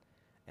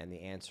 and the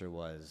answer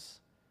was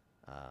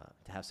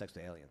to have sex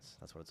with aliens?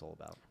 That's what it's all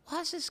about. Why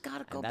has this got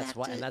to go And that's back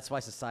why, to? and that's why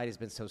society's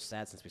been so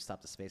sad since we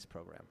stopped the space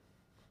program.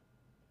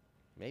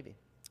 Maybe.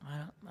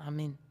 I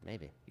mean,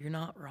 Maybe. you're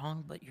not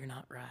wrong, but you're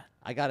not right.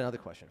 I got another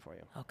question for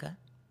you. Okay.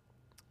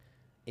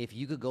 If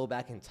you could go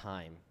back in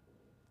time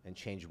and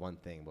change one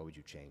thing, what would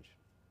you change?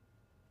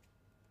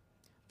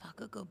 If I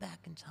could go back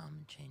in time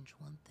and change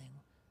one thing,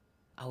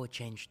 I would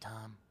change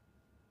time.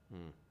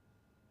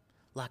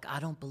 Like, I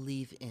don't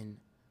believe in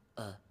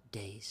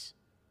days.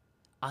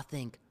 I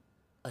think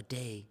a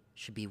day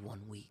should be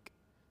 1 week.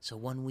 So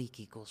 1 week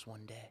equals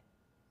 1 day.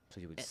 So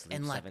you would And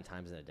sleep like- 7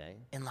 times in a day?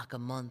 And like a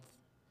month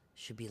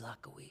should be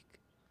like a week.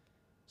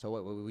 So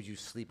what, would you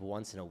sleep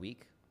once in a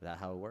week? Is that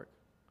how it worked?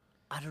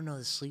 I don't know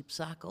the sleep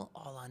cycle.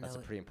 All I know That's a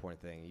is pretty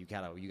important thing. You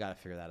gotta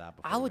figure that out.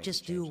 Before I you would make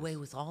just any do changes. away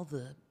with all of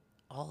it.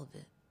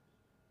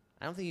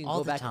 I don't think you can all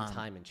go the back time. in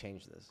time and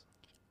change this.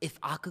 If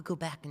I could go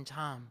back in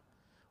time,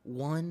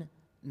 one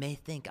may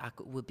think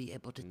would be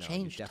able to No,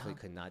 change you definitely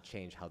time. could not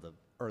change how the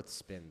Earth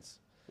spins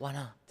Why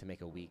not? to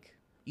make a week.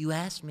 You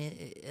asked me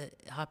It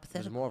was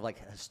hypothetical. more of like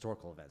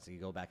historical events. You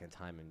go back in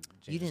time and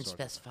change You didn't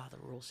historical- specify the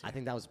rules here. I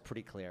think that was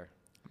pretty clear.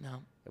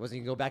 No. It wasn't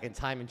you can go back in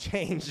time and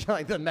change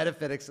like the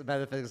metaphysics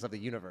of the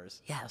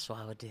universe. Yeah, that's what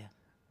I would do.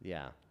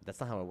 Yeah, that's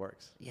not how it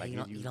works. Yeah, Like,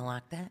 you don't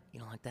like that? You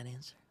don't like that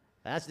answer?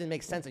 That didn't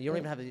make sense. And you don't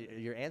even have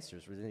your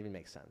answers. It didn't even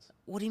make sense.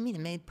 What do you mean?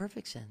 It made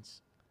perfect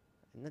sense.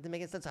 It didn't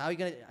make sense. How are you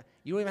going to...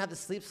 You don't even have the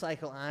sleep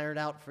cycle ironed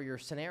out for your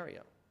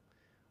scenario.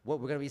 What,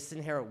 we're going to be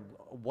sitting here,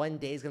 one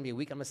day is going to be a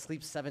week. I'm going to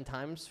sleep 7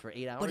 times for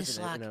 8 hours. But it's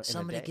in like a day.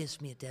 somebody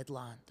gives me a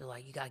deadline. They're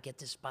like, you got to get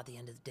this by the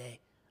end of the day.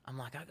 I'm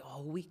like, I got a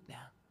whole week now.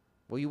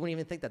 Well, you wouldn't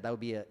even think that would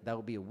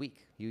be a week.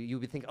 You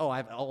would think,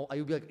 oh,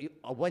 you'd be like,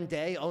 one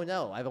day? Oh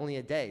no, I have only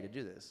a day to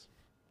do this.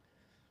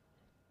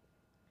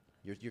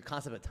 Your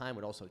concept of time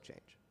would also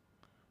change.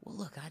 Well,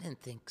 look, I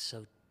didn't think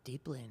so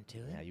deeply into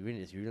it. Yeah, you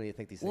really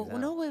think these things Well,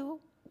 out. no, wait,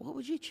 what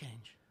would you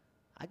change?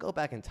 I go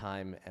back in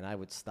time and I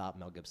would stop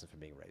Mel Gibson from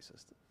being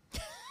racist.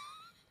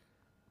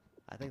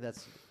 I think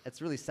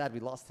it's really sad we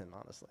lost him,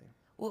 honestly.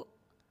 Well,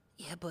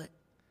 yeah, but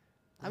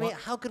I mean,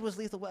 how good was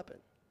Lethal Weapon?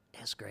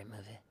 it's a great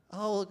movie.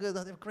 Oh, good,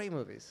 they're great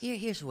movies.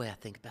 Here's the way I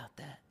think about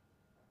that.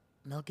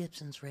 Mel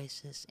Gibson's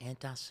racist,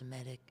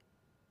 anti-Semitic.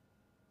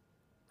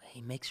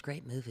 He makes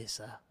great movies,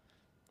 though.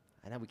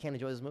 I know we can't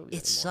enjoy those movies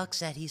It anymore. sucks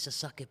that he's a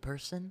sucky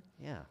person,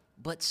 Yeah.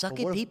 but what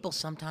sucky if- people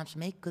sometimes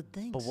make good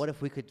things. But what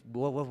if we could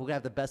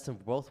have the best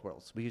of both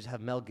worlds? We just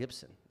have Mel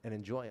Gibson and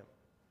enjoy him.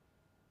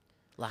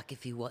 Like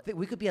if he was,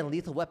 We could be on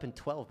Lethal Weapon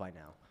 12 by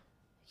now.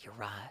 you're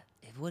right.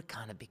 It would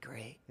kind of be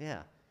great.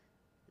 Yeah.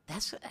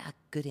 That's a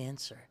good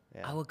answer.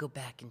 Yeah. I would go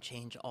back and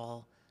change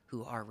all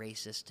who are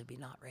racist to be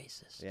not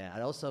racist. Yeah.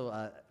 I'd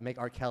also make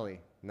R. Kelly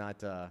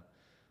not.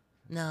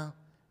 No,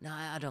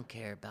 I don't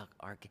care about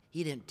Ark.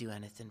 He didn't do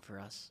anything for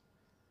us.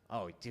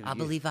 Oh, dude. I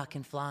believe I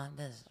can fly.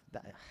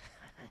 That,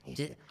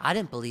 I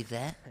didn't believe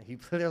that. you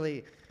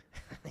clearly.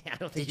 I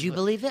don't think Did you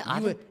believe it?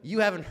 You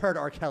haven't heard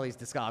R. Kelly's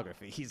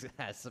discography. He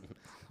has some.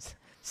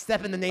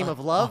 Step in the Name of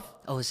Love.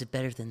 Oh, is it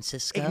better than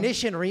Cisco?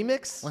 Ignition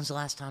remix. When's the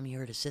last time you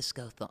heard a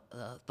Cisco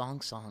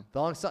thong song?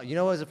 Long song. You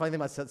know what was the funny thing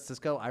about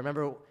Cisco? I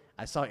remember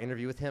I saw an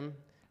interview with him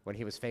when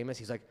he was famous.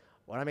 He's like,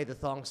 when I made the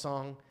thong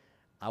song,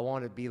 I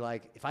wanted to be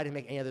like, if I didn't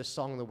make any other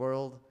song in the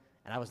world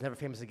and I was never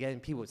famous again,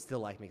 people would still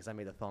like me because I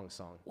made the thong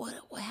song. What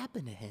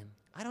happened to him?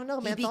 I don't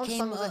know, man. He Thong became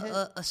song was a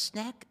hit. a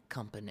snack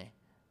company.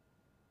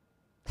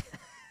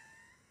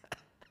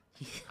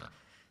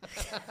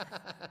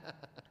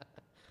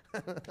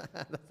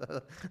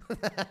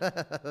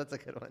 That's a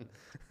good one.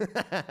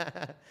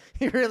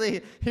 he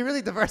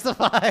really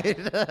diversified.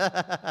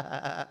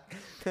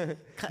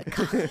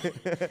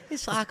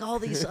 It's like all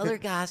these other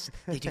guys.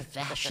 They do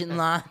fashion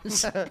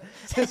lines,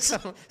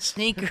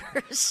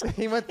 sneakers.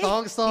 He went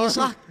thong song. He's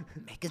like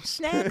making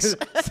snacks,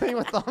 So he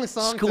went thong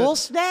song. school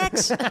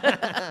snacks.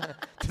 To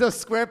those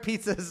square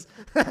pizzas.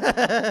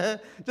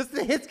 Just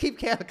the hits keep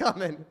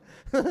coming.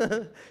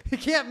 You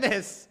can't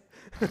miss.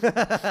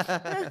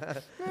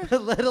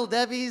 Little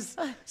Debbie's,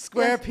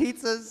 square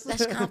pizzas.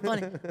 That's kind of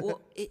funny.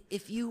 Well,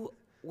 if you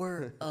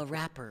were a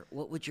rapper,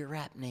 what would your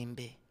rap name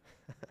be?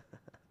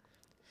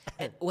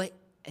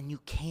 And you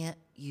can't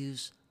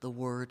use the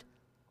word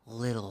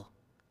little.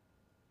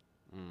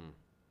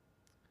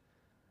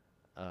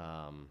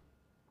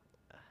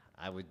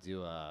 I would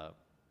do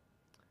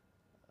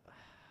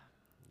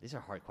these are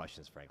hard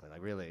questions, Franklin.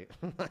 Like really,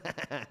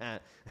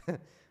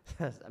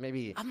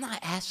 maybe. I'm not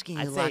asking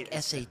I'd you say like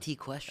SAT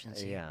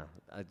questions here.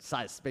 Yeah,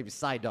 maybe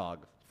side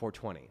dog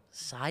 420.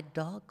 Side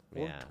dog,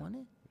 Yeah.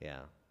 420? Yeah,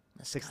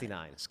 That's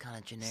 69. It's kind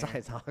of generic.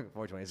 Side dog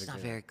 420. It's not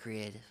 69. very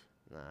creative.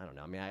 No, I don't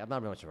know. I mean, I'm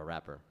not much of a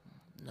rapper.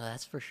 No,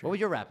 that's for sure. What would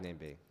your rap name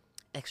be?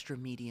 Extra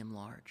medium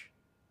large.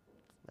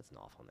 That's an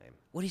awful name.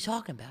 What are you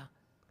talking about?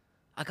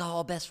 I got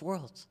all best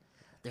worlds.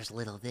 There's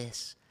little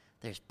this,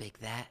 there's big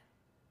that.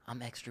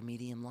 I'm extra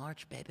medium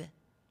large, baby.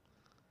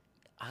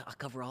 I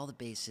cover all the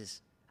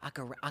bases. I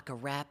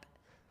could rap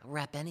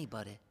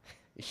anybody.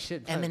 You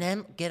should.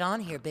 Eminem, get on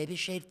here, baby.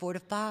 Shade 4 to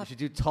You 5. should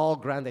do tall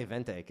grande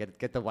vente.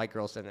 Get the white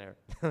girls in there,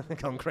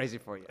 going crazy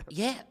for you.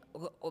 Yeah,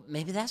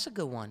 maybe that's a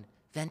good one.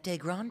 Vente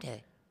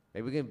Grande.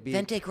 Maybe we can be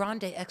Vente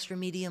Grande, extra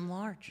medium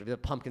large. maybe the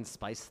pumpkin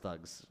spice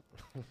thugs.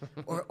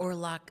 or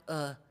like,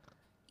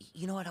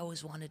 you know what I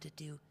always wanted to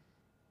do?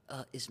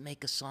 Is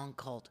make a song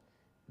called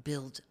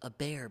Build a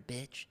Bear,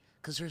 Bitch.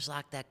 Because there's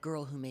like that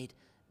girl who made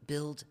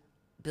Build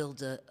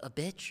a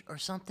Bitch or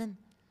something.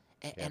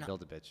 Yeah,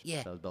 build a bitch.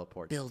 Yeah, Build a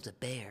porch. Build a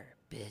Bear,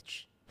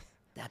 Bitch.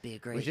 That'd be a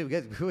great... We should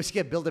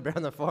get Build a Bear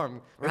on the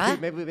farm. Right?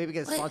 Maybe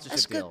get a Well, sponsorship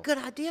that's a deal. good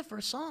idea for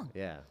a song.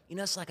 Yeah. You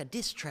know, it's like a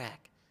diss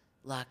track.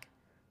 Like,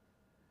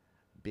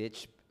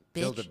 Bitch,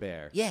 build a bitch.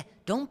 bear. Yeah,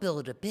 don't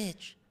build a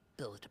bitch.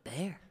 Build a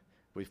bear.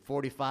 With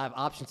 45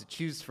 options to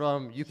choose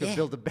from, you can Yeah.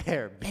 build a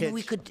bear, bitch. And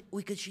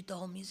we could shoot the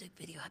whole music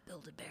video. I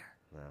Build a Bear.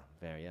 No,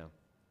 bear,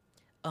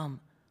 yeah.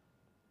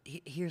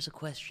 Here's a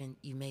question.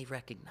 You may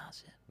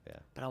recognize it. Yeah.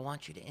 But I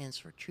want you to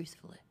answer it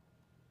truthfully.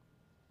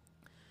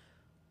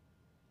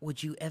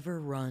 Would you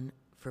ever run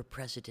for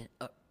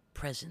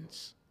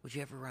presence? Would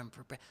you ever run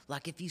for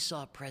like if you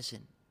saw a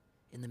present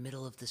in the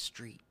middle of the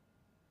street,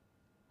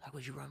 how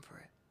would you run for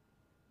it?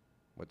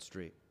 What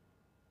street?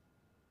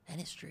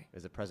 Any street.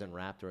 Is it present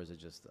wrapped or is it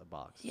just a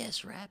box?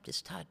 Yes, wrapped.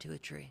 It's tied to a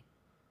tree.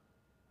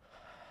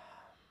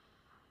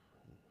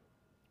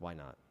 Why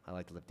not? I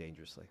like to live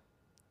dangerously.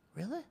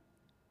 Really?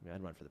 Yeah,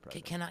 I'd run for the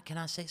president. Can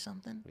I say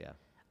something? Yeah.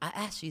 I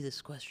asked you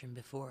this question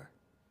before,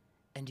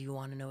 and do you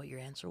want to know what your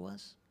answer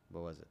was?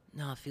 What was it?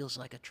 No, it feels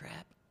like a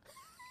trap.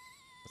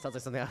 Sounds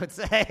like something I would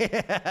say.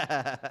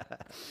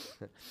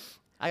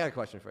 I got a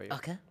question for you.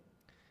 Okay.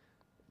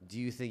 Do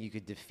you think you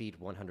could defeat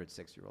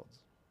 106-year-olds?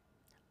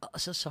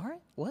 So sorry?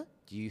 What?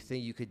 Do you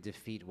think you could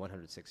defeat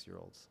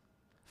 106-year-olds?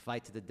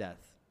 Fight to the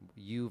death.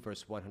 You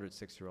versus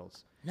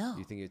 106-year-olds. No. Do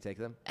you think you'd take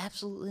them?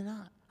 Absolutely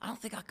not. I don't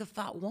think I could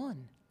fight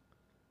one.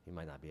 You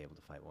might not be able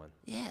to fight one.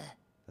 Yeah.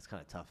 That's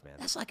kind of tough, man.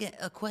 That's like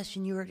a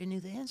question you already knew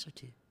the answer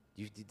to.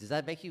 Does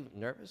that make you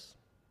nervous?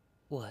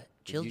 What?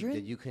 That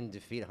Children? you can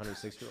defeat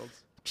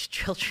 106-year-olds?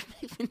 Children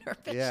make me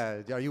nervous.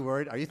 Yeah. Are you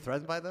worried? Are you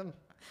threatened by them?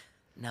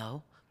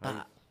 No. Are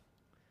you-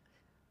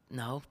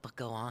 No, but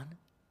go on.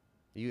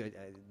 You think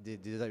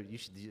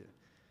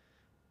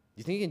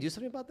you can do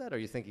something about that, or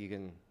you think you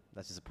can?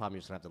 That's just a problem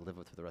you're just gonna have to live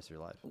with for the rest of your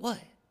life. What?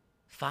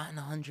 Fighting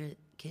 100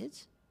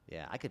 kids?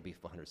 Yeah, I could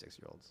beat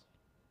 106-year-olds.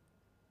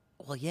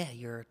 Well, yeah,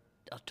 you're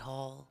a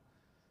tall,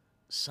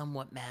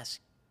 somewhat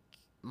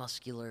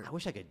muscular. I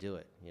wish I could do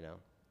it. You know,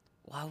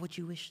 Why would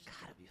you wish?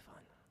 gotta be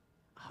fun.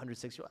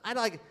 106-year-old. I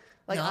like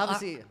No,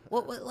 obviously.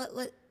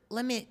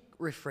 let me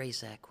rephrase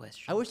that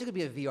question. I wish there could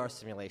be a VR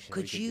simulation.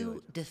 where Could do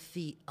you it.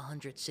 defeat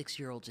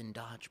 106-year-olds in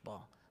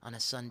dodgeball on a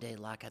Sunday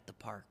like at the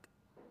park?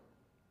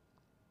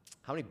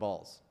 How many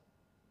balls?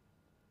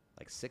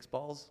 Like 6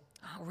 balls?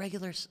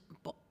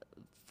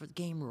 For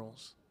game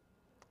rules.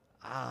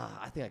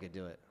 I think I could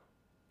do it.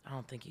 I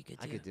don't think you could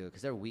do I could do it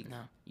because they're weak.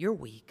 No, you're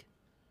weak.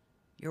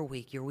 You're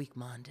weak. You're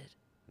weak-minded.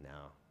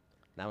 No.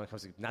 Not when it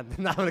comes to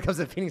not when it comes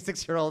to defeating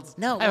 6-year-olds.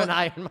 No, I have an well,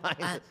 iron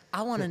mind.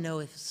 I want to know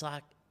if it's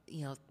like,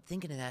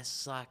 thinking of that,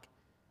 it's like,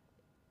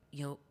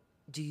 do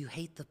you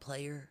hate the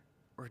player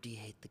or do you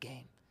hate the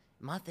game?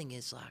 My thing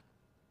is like,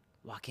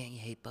 why can't you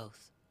hate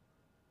both?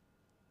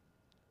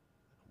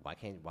 Why? I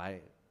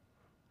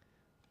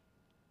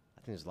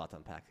think there's a lot to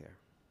unpack here.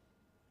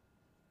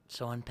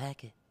 So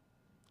unpack it.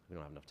 We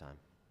don't have enough time.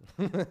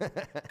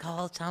 Call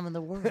all the time in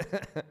the world.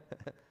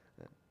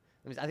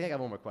 I think I got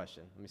one more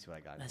question. Let me see what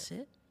I got. That's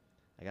here. it?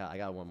 I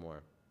got one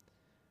more.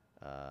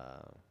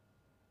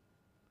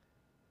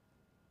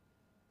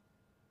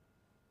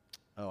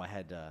 I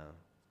had. Do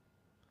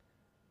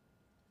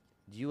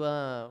you? What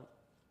are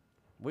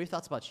your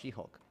thoughts about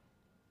She-Hulk?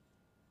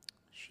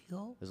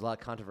 She-Hulk? There's a lot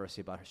of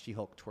controversy about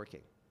She-Hulk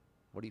twerking.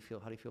 What do you feel?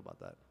 How do you feel about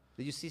that?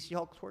 Did you see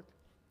She-Hulk twerk?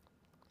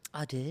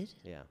 I did.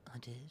 Yeah. I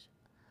did.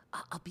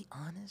 I'll be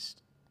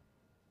honest.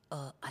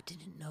 I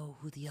didn't know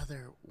who the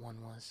other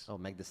one was. Oh,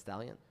 Meg Thee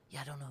Stallion.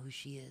 Yeah, I don't know who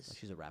she is.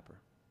 She's a rapper.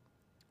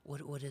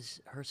 What is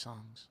her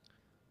songs?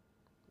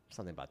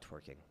 Something about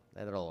twerking.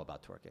 They're all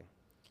about twerking.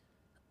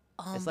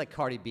 Um, It's like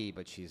Cardi B,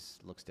 but she's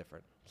looks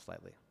different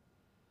slightly.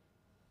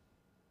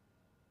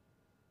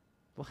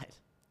 What?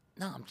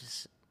 No, I'm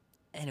just.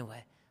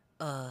 Anyway,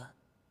 so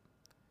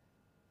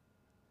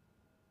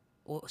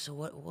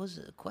what was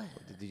the question?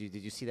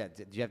 Did you see that?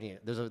 Did you have any?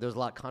 There was a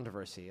lot of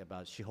controversy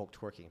about She-Hulk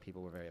twerking.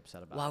 People were very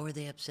upset about Why it. were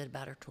they upset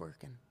about her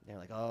twerking? They're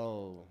like,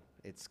 oh,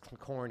 it's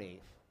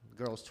corny.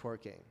 Girls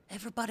twerking.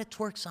 Everybody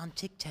twerks on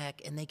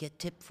TikTok and they get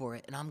tipped for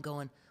it, and I'm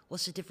going,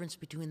 what's the difference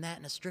between that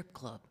and a strip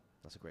club?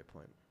 That's a great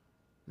point.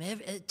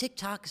 Man,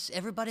 TikTok's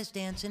everybody's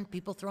dancing,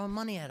 people throwing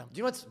money at them. Do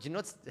you know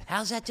what's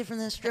How's that different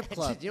than a strip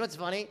club? Do you know what's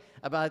funny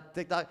about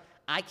TikTok?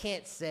 I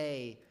can't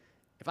say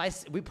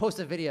we post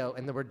a video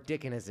and the word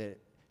 "dickin" is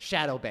it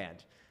shadow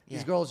banned. These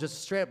Yeah. girls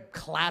just straight up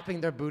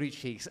clapping their booty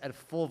cheeks at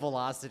full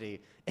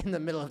velocity in the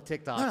middle of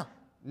TikTok. No.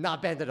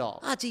 Not banned at all.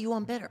 I'll tell you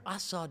one better. I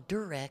saw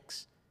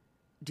Durex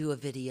do a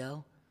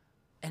video,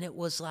 and it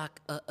was like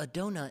a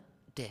donut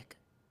dick.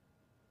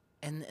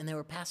 And they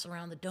were passing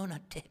around the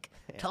donut dick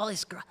to all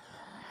these girls.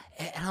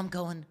 And I'm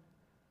going,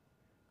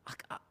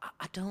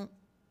 I don't,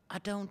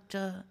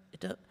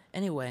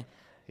 anyway.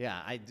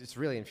 Yeah, it's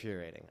really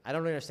infuriating. I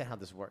don't really understand how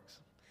this works.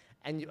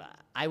 And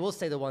I will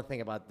say the one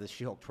thing about the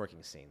She-Hulk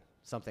twerking scene,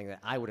 something that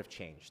I would have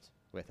changed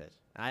with it.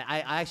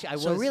 I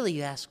So really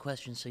you asked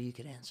questions so you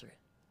could answer it.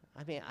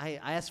 I mean, I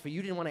asked for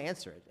you didn't want to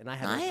answer it, and I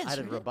had I a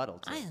answered it. rebuttal.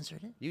 To I it.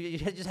 answered it. You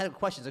just had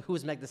questions like who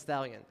is Meg Thee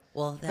Stallion?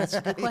 Well, that's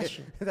a good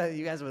question.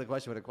 You guys with a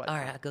question with a question. All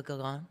right,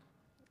 go on.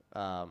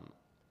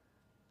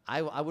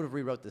 I would have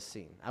rewrote this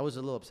scene. I was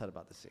a little upset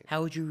about the scene.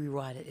 How would you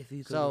rewrite it if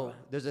you could So rewrite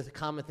it? there's a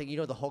common thing. You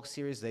know the Hulk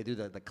series? They do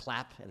the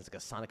clap, and it's like a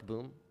sonic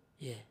boom.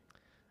 Yeah,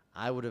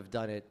 I would have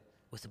done it.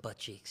 with the butt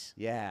cheeks.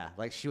 Yeah,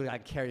 like she would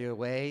have carried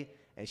away,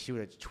 and she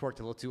would have twerked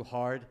a little too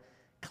hard,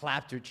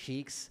 clapped her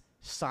cheeks,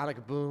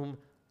 sonic boom.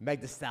 Meg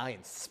Thee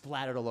Stallion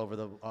splattered all over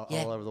the wall. You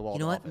know of what?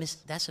 the office.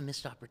 That's a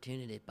missed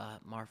opportunity by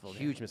Marvel.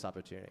 there. Huge missed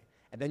opportunity.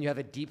 And then you have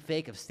a deep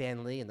fake of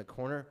Stan Lee in the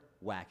corner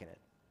whacking it.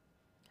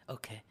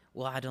 Okay.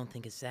 Well, I don't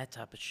think it's that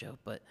type of show,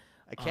 but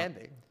It can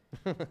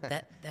be.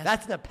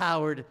 that's an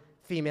empowered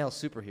female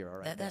superhero,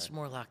 right? that's there.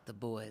 more like The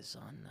Boys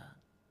on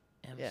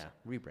Amazon.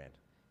 Yeah,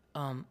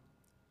 rebrand.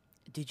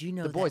 Did you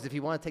know The boys, if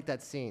you want to take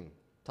that scene,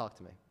 talk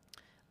to me.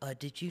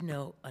 Did you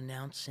know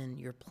announcing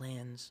your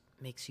plans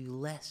makes you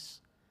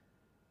less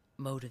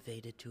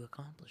motivated to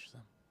accomplish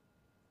them?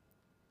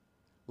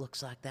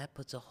 Looks like that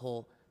puts a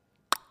whole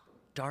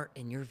dart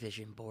in your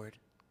vision board.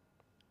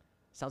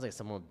 Sounds like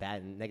someone with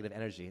bad and negative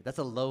energy. That's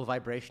a low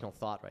vibrational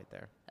thought right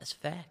there. That's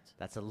fact.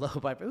 That's a low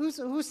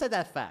vibration. Who said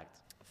that fact?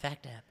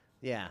 Fact app.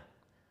 Yeah.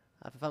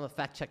 If I'm a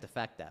fact check the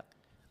fact app.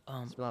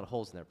 There's a lot of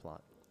holes in their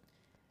plot.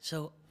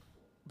 So,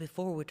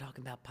 before we're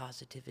talking about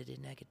positivity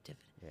and negativity,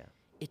 Yeah.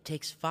 it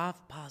takes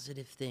 5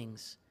 positive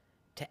things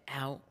to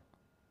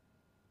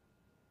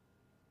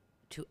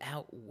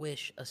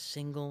outwish a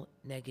single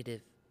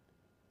negative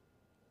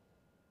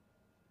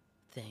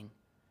thing.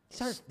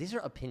 These are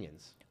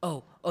opinions.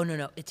 No.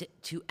 It's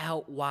to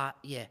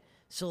yeah.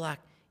 So like,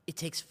 it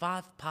takes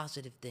 5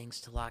 positive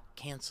things to like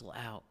cancel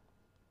out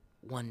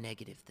one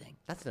negative thing.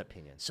 That's an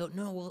opinion. So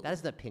no, well, That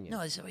is an opinion.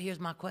 no. So here's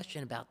my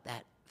question about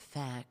that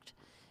fact: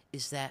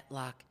 is that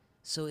like,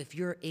 so if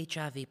you're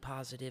HIV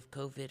positive,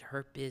 COVID,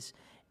 herpes,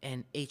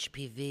 and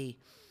HPV,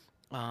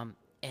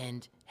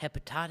 and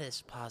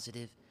hepatitis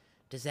positive,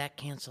 does that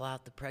cancel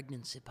out the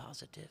pregnancy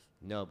positive,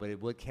 No, but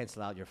it would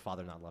cancel out your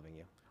father not loving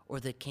you. or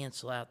they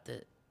cancel out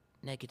the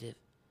negative?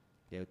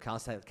 Yeah, it would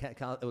cancel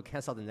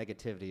out the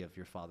negativity of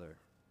your father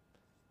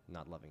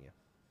not loving you.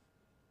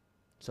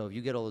 So if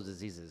you get all those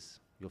diseases,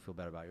 you'll feel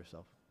better about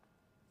yourself.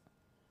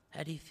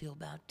 How do you feel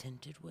about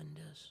tinted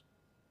windows?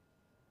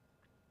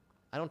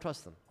 I don't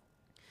trust them.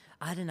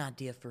 I had an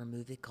idea for a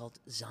movie called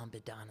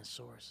Zombie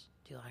Dinosaurs.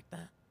 Do you like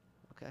that?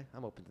 Okay,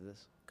 I'm open to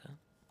this. Okay.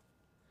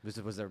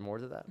 Was there more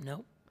to that?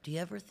 Nope. Do you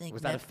ever think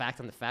Was that a fact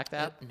on the fact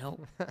app?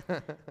 Nope.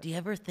 Do you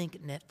ever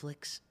think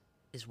Netflix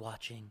is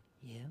watching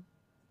you?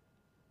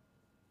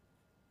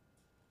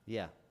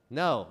 Yeah.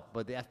 No,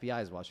 but the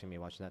FBI is watching me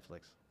watch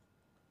Netflix.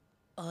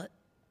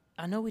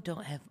 I know we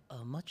don't have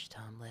much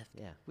time left,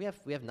 Yeah, we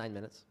have 9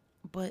 minutes.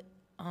 but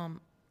I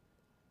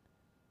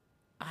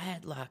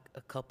had like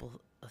a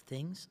couple of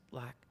things,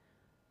 like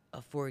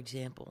for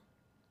example,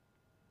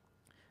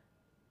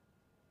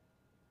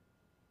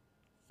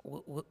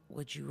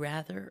 would you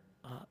rather?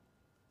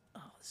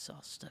 It's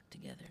all stuck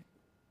together.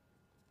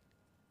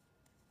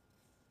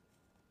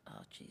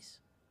 Oh, jeez.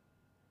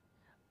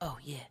 Oh,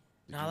 yeah.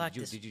 No, I like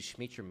this. Did you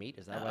schmeat your meat?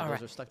 Is that why All those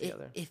right. are stuck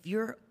together? If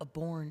you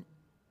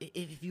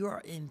are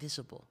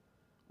invisible,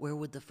 where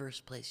would the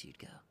first place you'd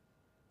go?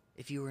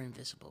 If you were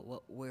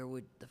invisible, where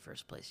would the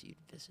first place you'd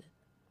visit?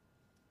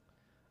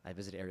 I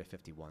visited Area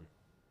 51.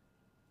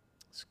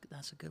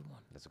 That's a good one.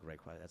 That's a great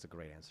question. That's a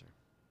great answer.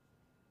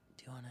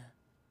 Do you want to?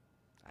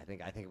 I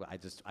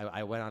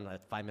went on a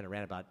 5-minute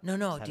rant about. No.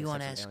 having Do you sex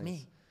want to with ask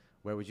aliens. me?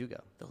 Where would you go?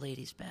 The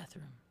ladies'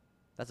 bathroom.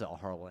 That's a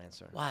horrible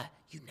answer. Why?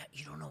 You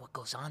don't know what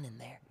goes on in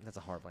there. That's a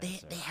horrible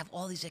They answer. have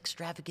all these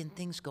extravagant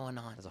things going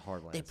on. That's a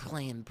horrible They're answer.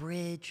 playing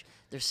bridge.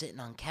 They're sitting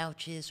on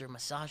couches or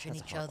massaging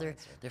That's a each horrible other.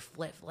 answer. They're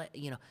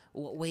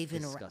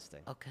waving around. Disgusting.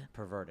 Okay.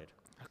 Perverted.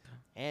 Okay.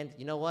 And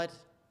you know what?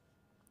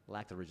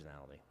 Lacked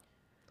originality.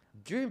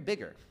 Dream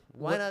bigger.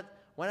 Why not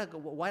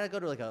go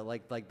to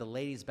like the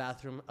ladies'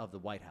 bathroom of the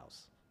White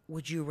House?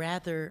 Would you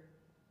rather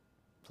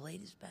the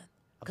ladies' bath?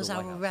 Because I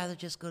White would House. rather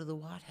just go to the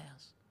White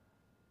House.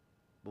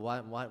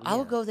 Why? I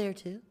would go there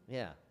too.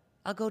 Yeah.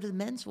 I'll go to the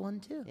men's one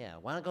too. Yeah.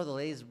 Why not go to the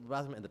ladies'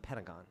 bathroom in the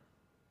Pentagon?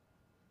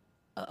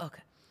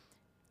 Okay.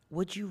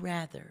 Would you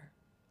rather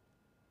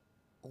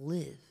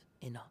live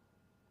in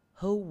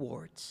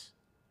Hogwarts?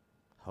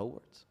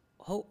 Hogwarts.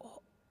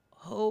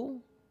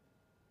 Hogwarts?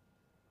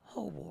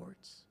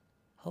 Hogwarts?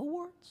 Are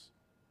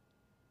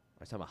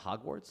you talking about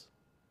Hogwarts?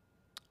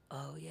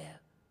 Oh yeah,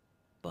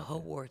 but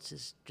Hogwarts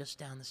is just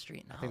down the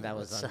street in I think that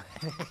was Hollywood,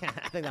 on. so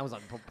I think that was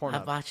on I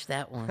Pornhub. watched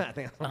that one. I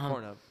think that was on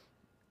Pornhub.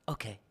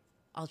 Okay,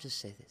 I'll just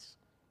say this.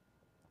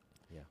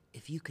 Yeah.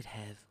 If you could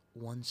have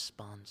one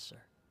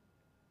sponsor,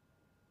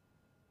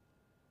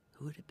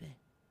 who would it be?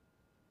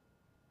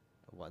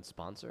 One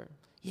sponsor?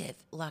 Yeah,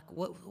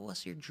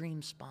 what's your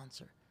dream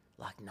sponsor?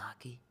 Like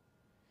Nike?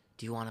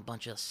 Do you want a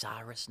bunch of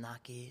Cyrus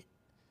Nike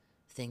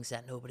things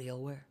that nobody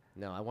will wear?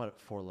 No, I want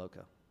Four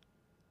Loko.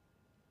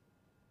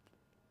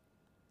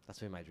 That's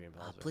gonna be my dream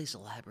sponsor. Please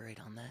elaborate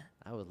on that.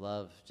 I would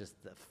love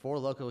Four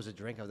Loko is a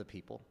drink of the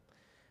people,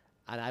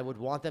 and I would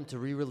want them to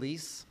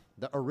re-release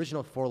the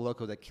original Four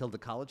Loko that killed the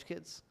college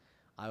kids.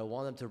 I would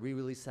want them to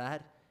re-release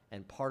that,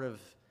 and part of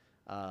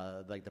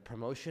like the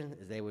promotion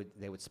is they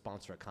would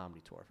sponsor a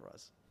comedy tour for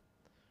us.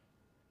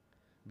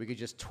 We could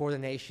just tour the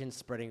nation,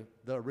 spreading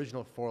the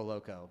original Four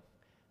Loko,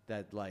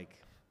 that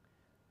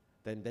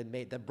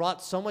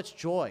brought so much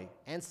joy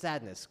and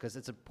sadness, because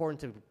it's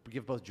important to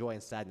give both joy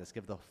and sadness,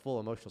 give the full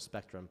emotional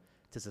spectrum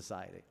to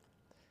society.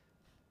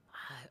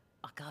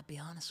 I gotta be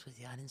honest with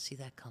you, I didn't see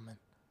that coming.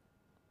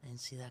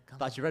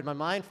 Thought you read my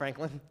mind,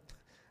 Franklin.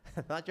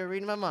 I thought you were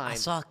reading my mind. I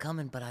saw it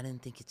coming, but I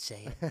didn't think you'd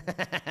say it.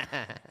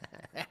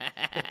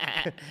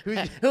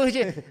 Who'd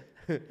you?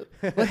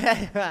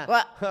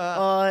 What?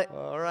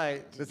 All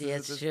right.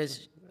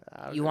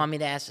 You want me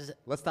to ask?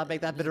 Let's not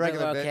make that bit a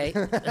regular Okay.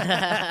 bit.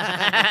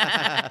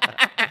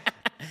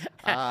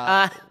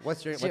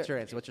 What's your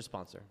answer? What's your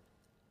sponsor?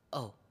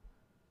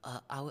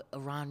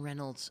 Ron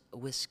Reynolds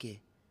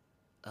whiskey.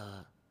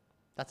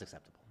 That's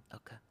acceptable.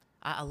 Okay.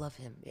 I love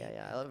him.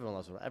 Yeah. Everyone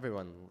loves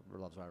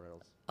Ryan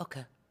Reynolds.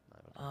 Okay.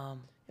 Yeah,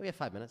 we have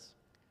 5 minutes.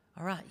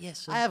 All right. Yes.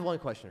 So, I have one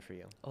question for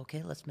you.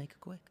 okay, let's make it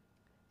quick.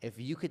 If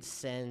you could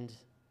send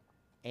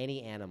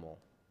any animal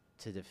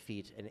to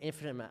defeat an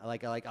infinite amount,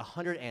 like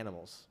 100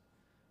 animals,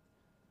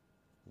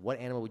 what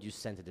animal would you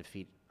send to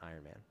defeat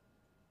Iron Man?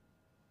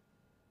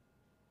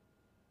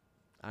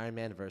 Iron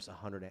Man versus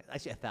 100,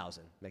 actually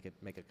 1,000. Make it.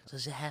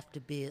 Does it have to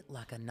be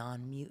like a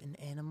non-mutant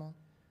animal?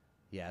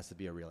 Yeah, it has to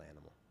be a real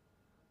animal.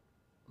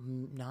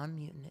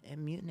 Non-mutant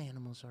and mutant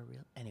animals are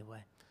real.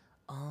 Anyway,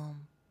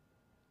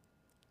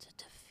 to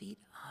defeat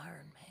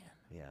Iron Man,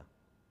 Yeah.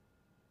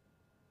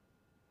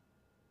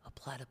 a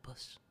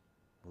platypus,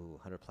 Ooh,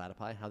 100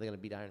 platypi. How are they gonna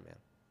beat Iron Man?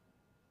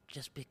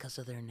 just because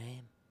of their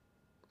name.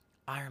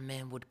 Iron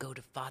Man would go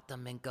to fight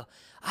them and go,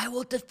 "I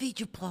will defeat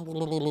you."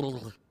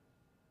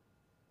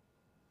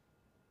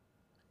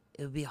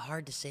 It would be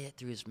hard to say it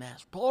through his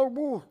mask.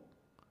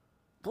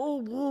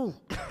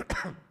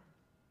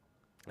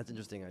 That's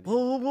interesting idea.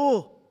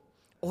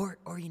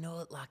 Or you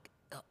know, like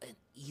an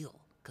eel,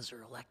 because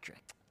they're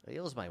electric.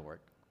 Eels might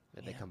work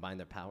if they Yeah. combine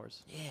their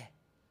powers. Yeah.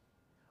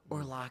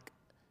 Or like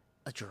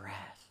a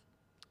giraffe.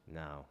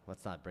 No,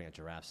 let's not bring a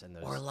giraffes in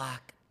those. Or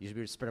like You should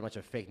be spread a bunch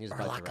of fake news or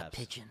about like giraffes. a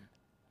pigeon.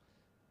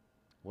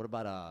 What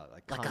about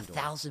like Like condor?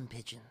 1,000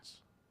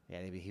 pigeons.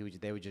 Yeah,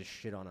 they would just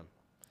shit on him,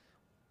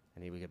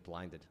 and he would get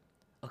blinded.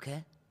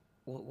 Okay?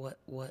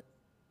 What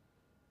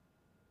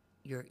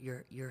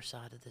your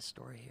side of this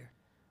story here.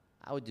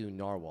 I would do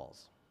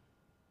narwhals.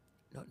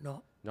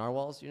 No.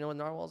 Narwhals, you know what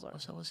narwhals are?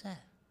 So what's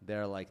that?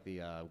 They're like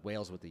the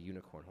whales with the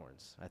unicorn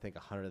horns. I think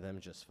 100 of them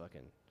just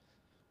fucking.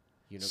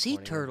 Sea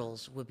unicorning.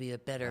 turtles would be a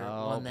better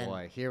Oh one than.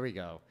 boy, here we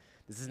go.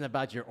 This isn't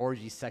about your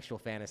orgy sexual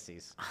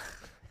fantasies.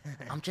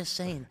 I'm just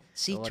saying,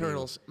 sea What do you-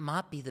 turtles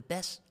might be the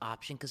best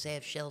option because they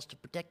have shells to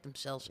protect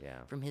themselves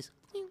Yeah. from his.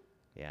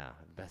 Yeah,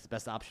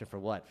 best option for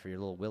what? For your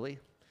little willy?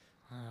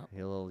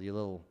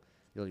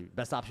 Your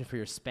best option for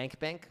your spank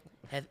bank?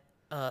 Have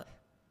all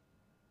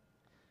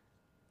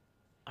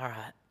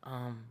right.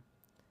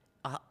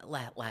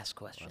 Last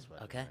question. Last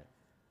question, Okay. right.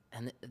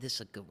 And this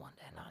is a good one,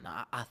 and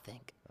I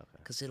think, Okay.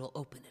 because it'll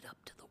open it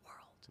up to the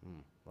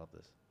world. Love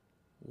this.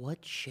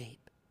 What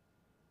shape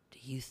do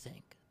you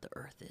think the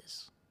Earth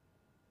is?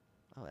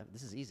 Oh,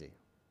 this is easy.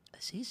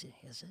 It's easy,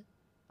 is it?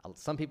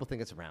 Some people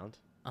think it's round.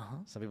 Uh-huh.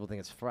 Some people think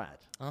it's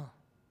flat. Oh,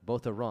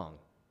 Both are wrong.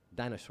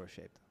 Dinosaur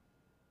shaped.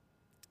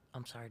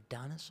 I'm sorry,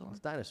 dinosaur? It's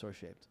dinosaur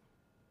shaped.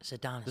 It's a There's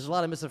a dinosaur.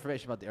 lot of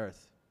misinformation about the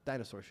Earth.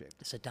 Dinosaur shaped.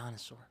 It's a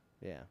dinosaur.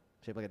 Yeah,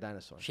 shaped like a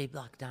dinosaur. Shaped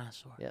like a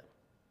dinosaur. Yeah.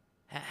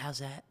 How's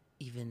that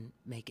even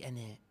make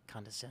any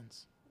kind of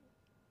sense?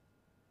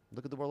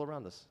 Look at the world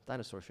around us.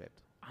 Dinosaur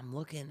shaped. I'm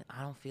looking,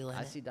 I don't feel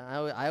I it. see.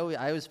 I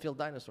always feel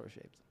dinosaur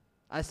shaped.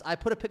 I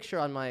put a picture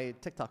on my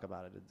TikTok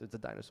about it. It's a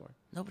dinosaur.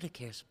 Nobody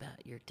cares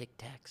about your Tic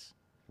Tacs.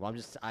 Well,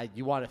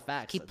 you wanted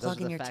facts. Keep Those are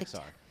plugging the your facts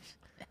Tic are.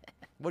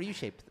 What are you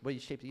shaped? What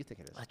shape do you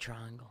think it is? A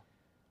triangle.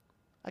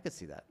 I could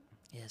see that.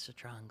 Yeah, it's a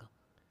triangle.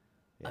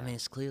 I Yeah. mean,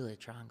 it's clearly a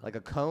triangle. Like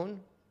a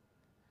cone,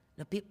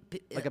 No,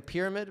 like a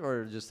pyramid,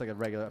 or just like a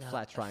regular no,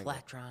 flat a triangle.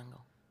 flat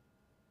triangle.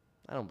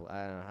 I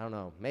don't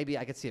know. Maybe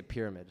I could see a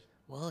pyramid.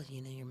 Well,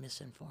 you know, you're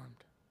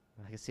misinformed.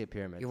 I could see a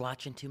pyramid. You're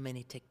watching too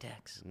many Tic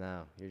Tacs.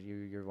 No,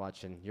 you're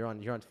watching. You're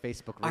on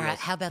Facebook. All right, Reels.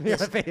 how about You're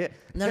this? on Fa-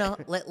 No,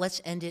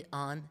 let's end it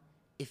on,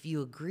 if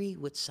you agree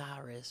with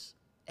Cyrus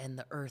and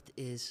the Earth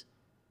is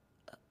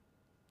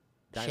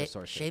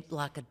Dinosaur shaped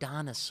like a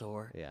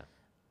dinosaur. Yeah.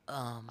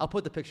 I'll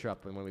put the picture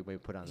up when we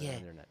put it on the Yeah.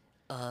 internet.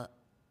 Uh,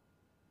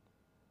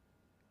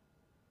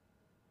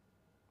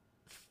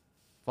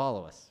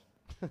 Follow us.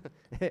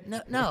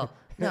 no.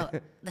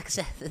 Like I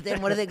said,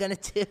 then what are they gonna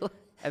do?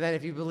 And then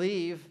if you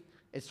believe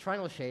it's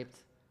triangle shaped,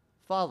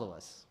 follow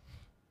us.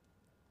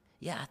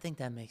 Yeah, I think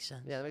that makes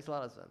sense. Yeah, that makes a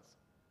lot of sense.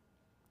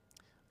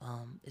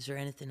 Is there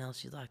anything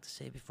else you'd like to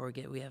say before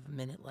we have a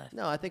minute left?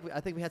 No, I think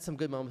we had some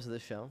good moments of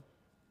this show.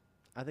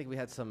 I think we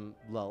had some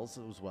lulls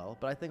as well,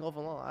 but I think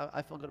overall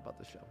I feel good about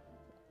the show.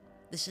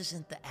 This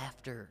isn't the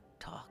after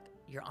talk.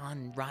 You're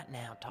on right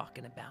now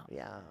talking about.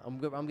 Yeah, I'm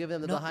giving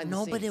them the No, behind the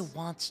nobody scenes.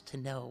 wants to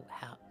know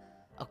how.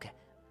 Okay.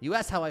 You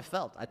asked how I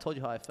felt. I told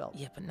you how I felt.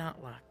 Yeah, but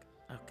not like.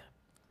 Okay.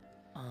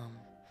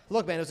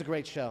 Look, man, it was a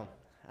great show,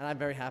 and I'm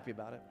very happy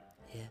about it.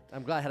 Yeah.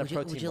 I'm glad I had a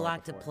protein Would you bar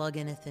like to before. plug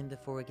anything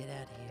before we get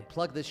out of here?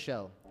 Plug this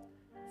show.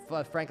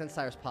 Franklin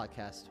Cyrus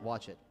podcast.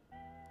 Watch it.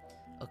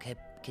 Okay.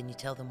 Can you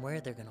tell them where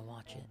they're gonna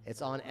watch it?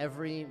 It's on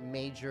every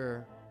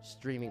major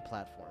streaming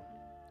platform.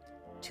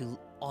 To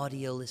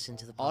audio listen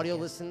to the podcast. Audio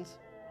listens.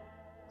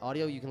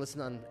 Audio, you can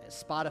listen on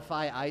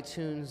Spotify,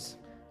 iTunes,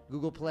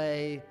 Google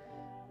Play.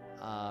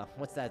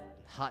 What's that?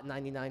 Hot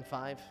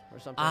 99.5 or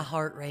something?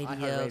 iHeartRadio,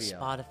 iHeartRadio.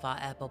 Spotify,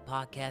 Apple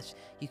Podcasts.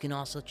 You can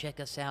also check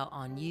us out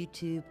on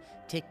YouTube,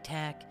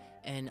 TikTok,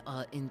 and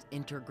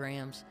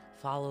Instagrams.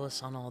 Follow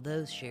us on all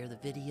those. Share the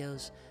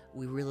videos.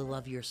 We really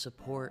love your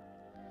support.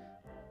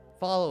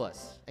 Follow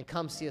us and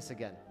come see us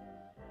again.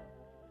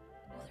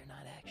 Well, they're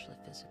not actually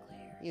physically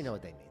here. You know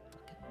what they mean.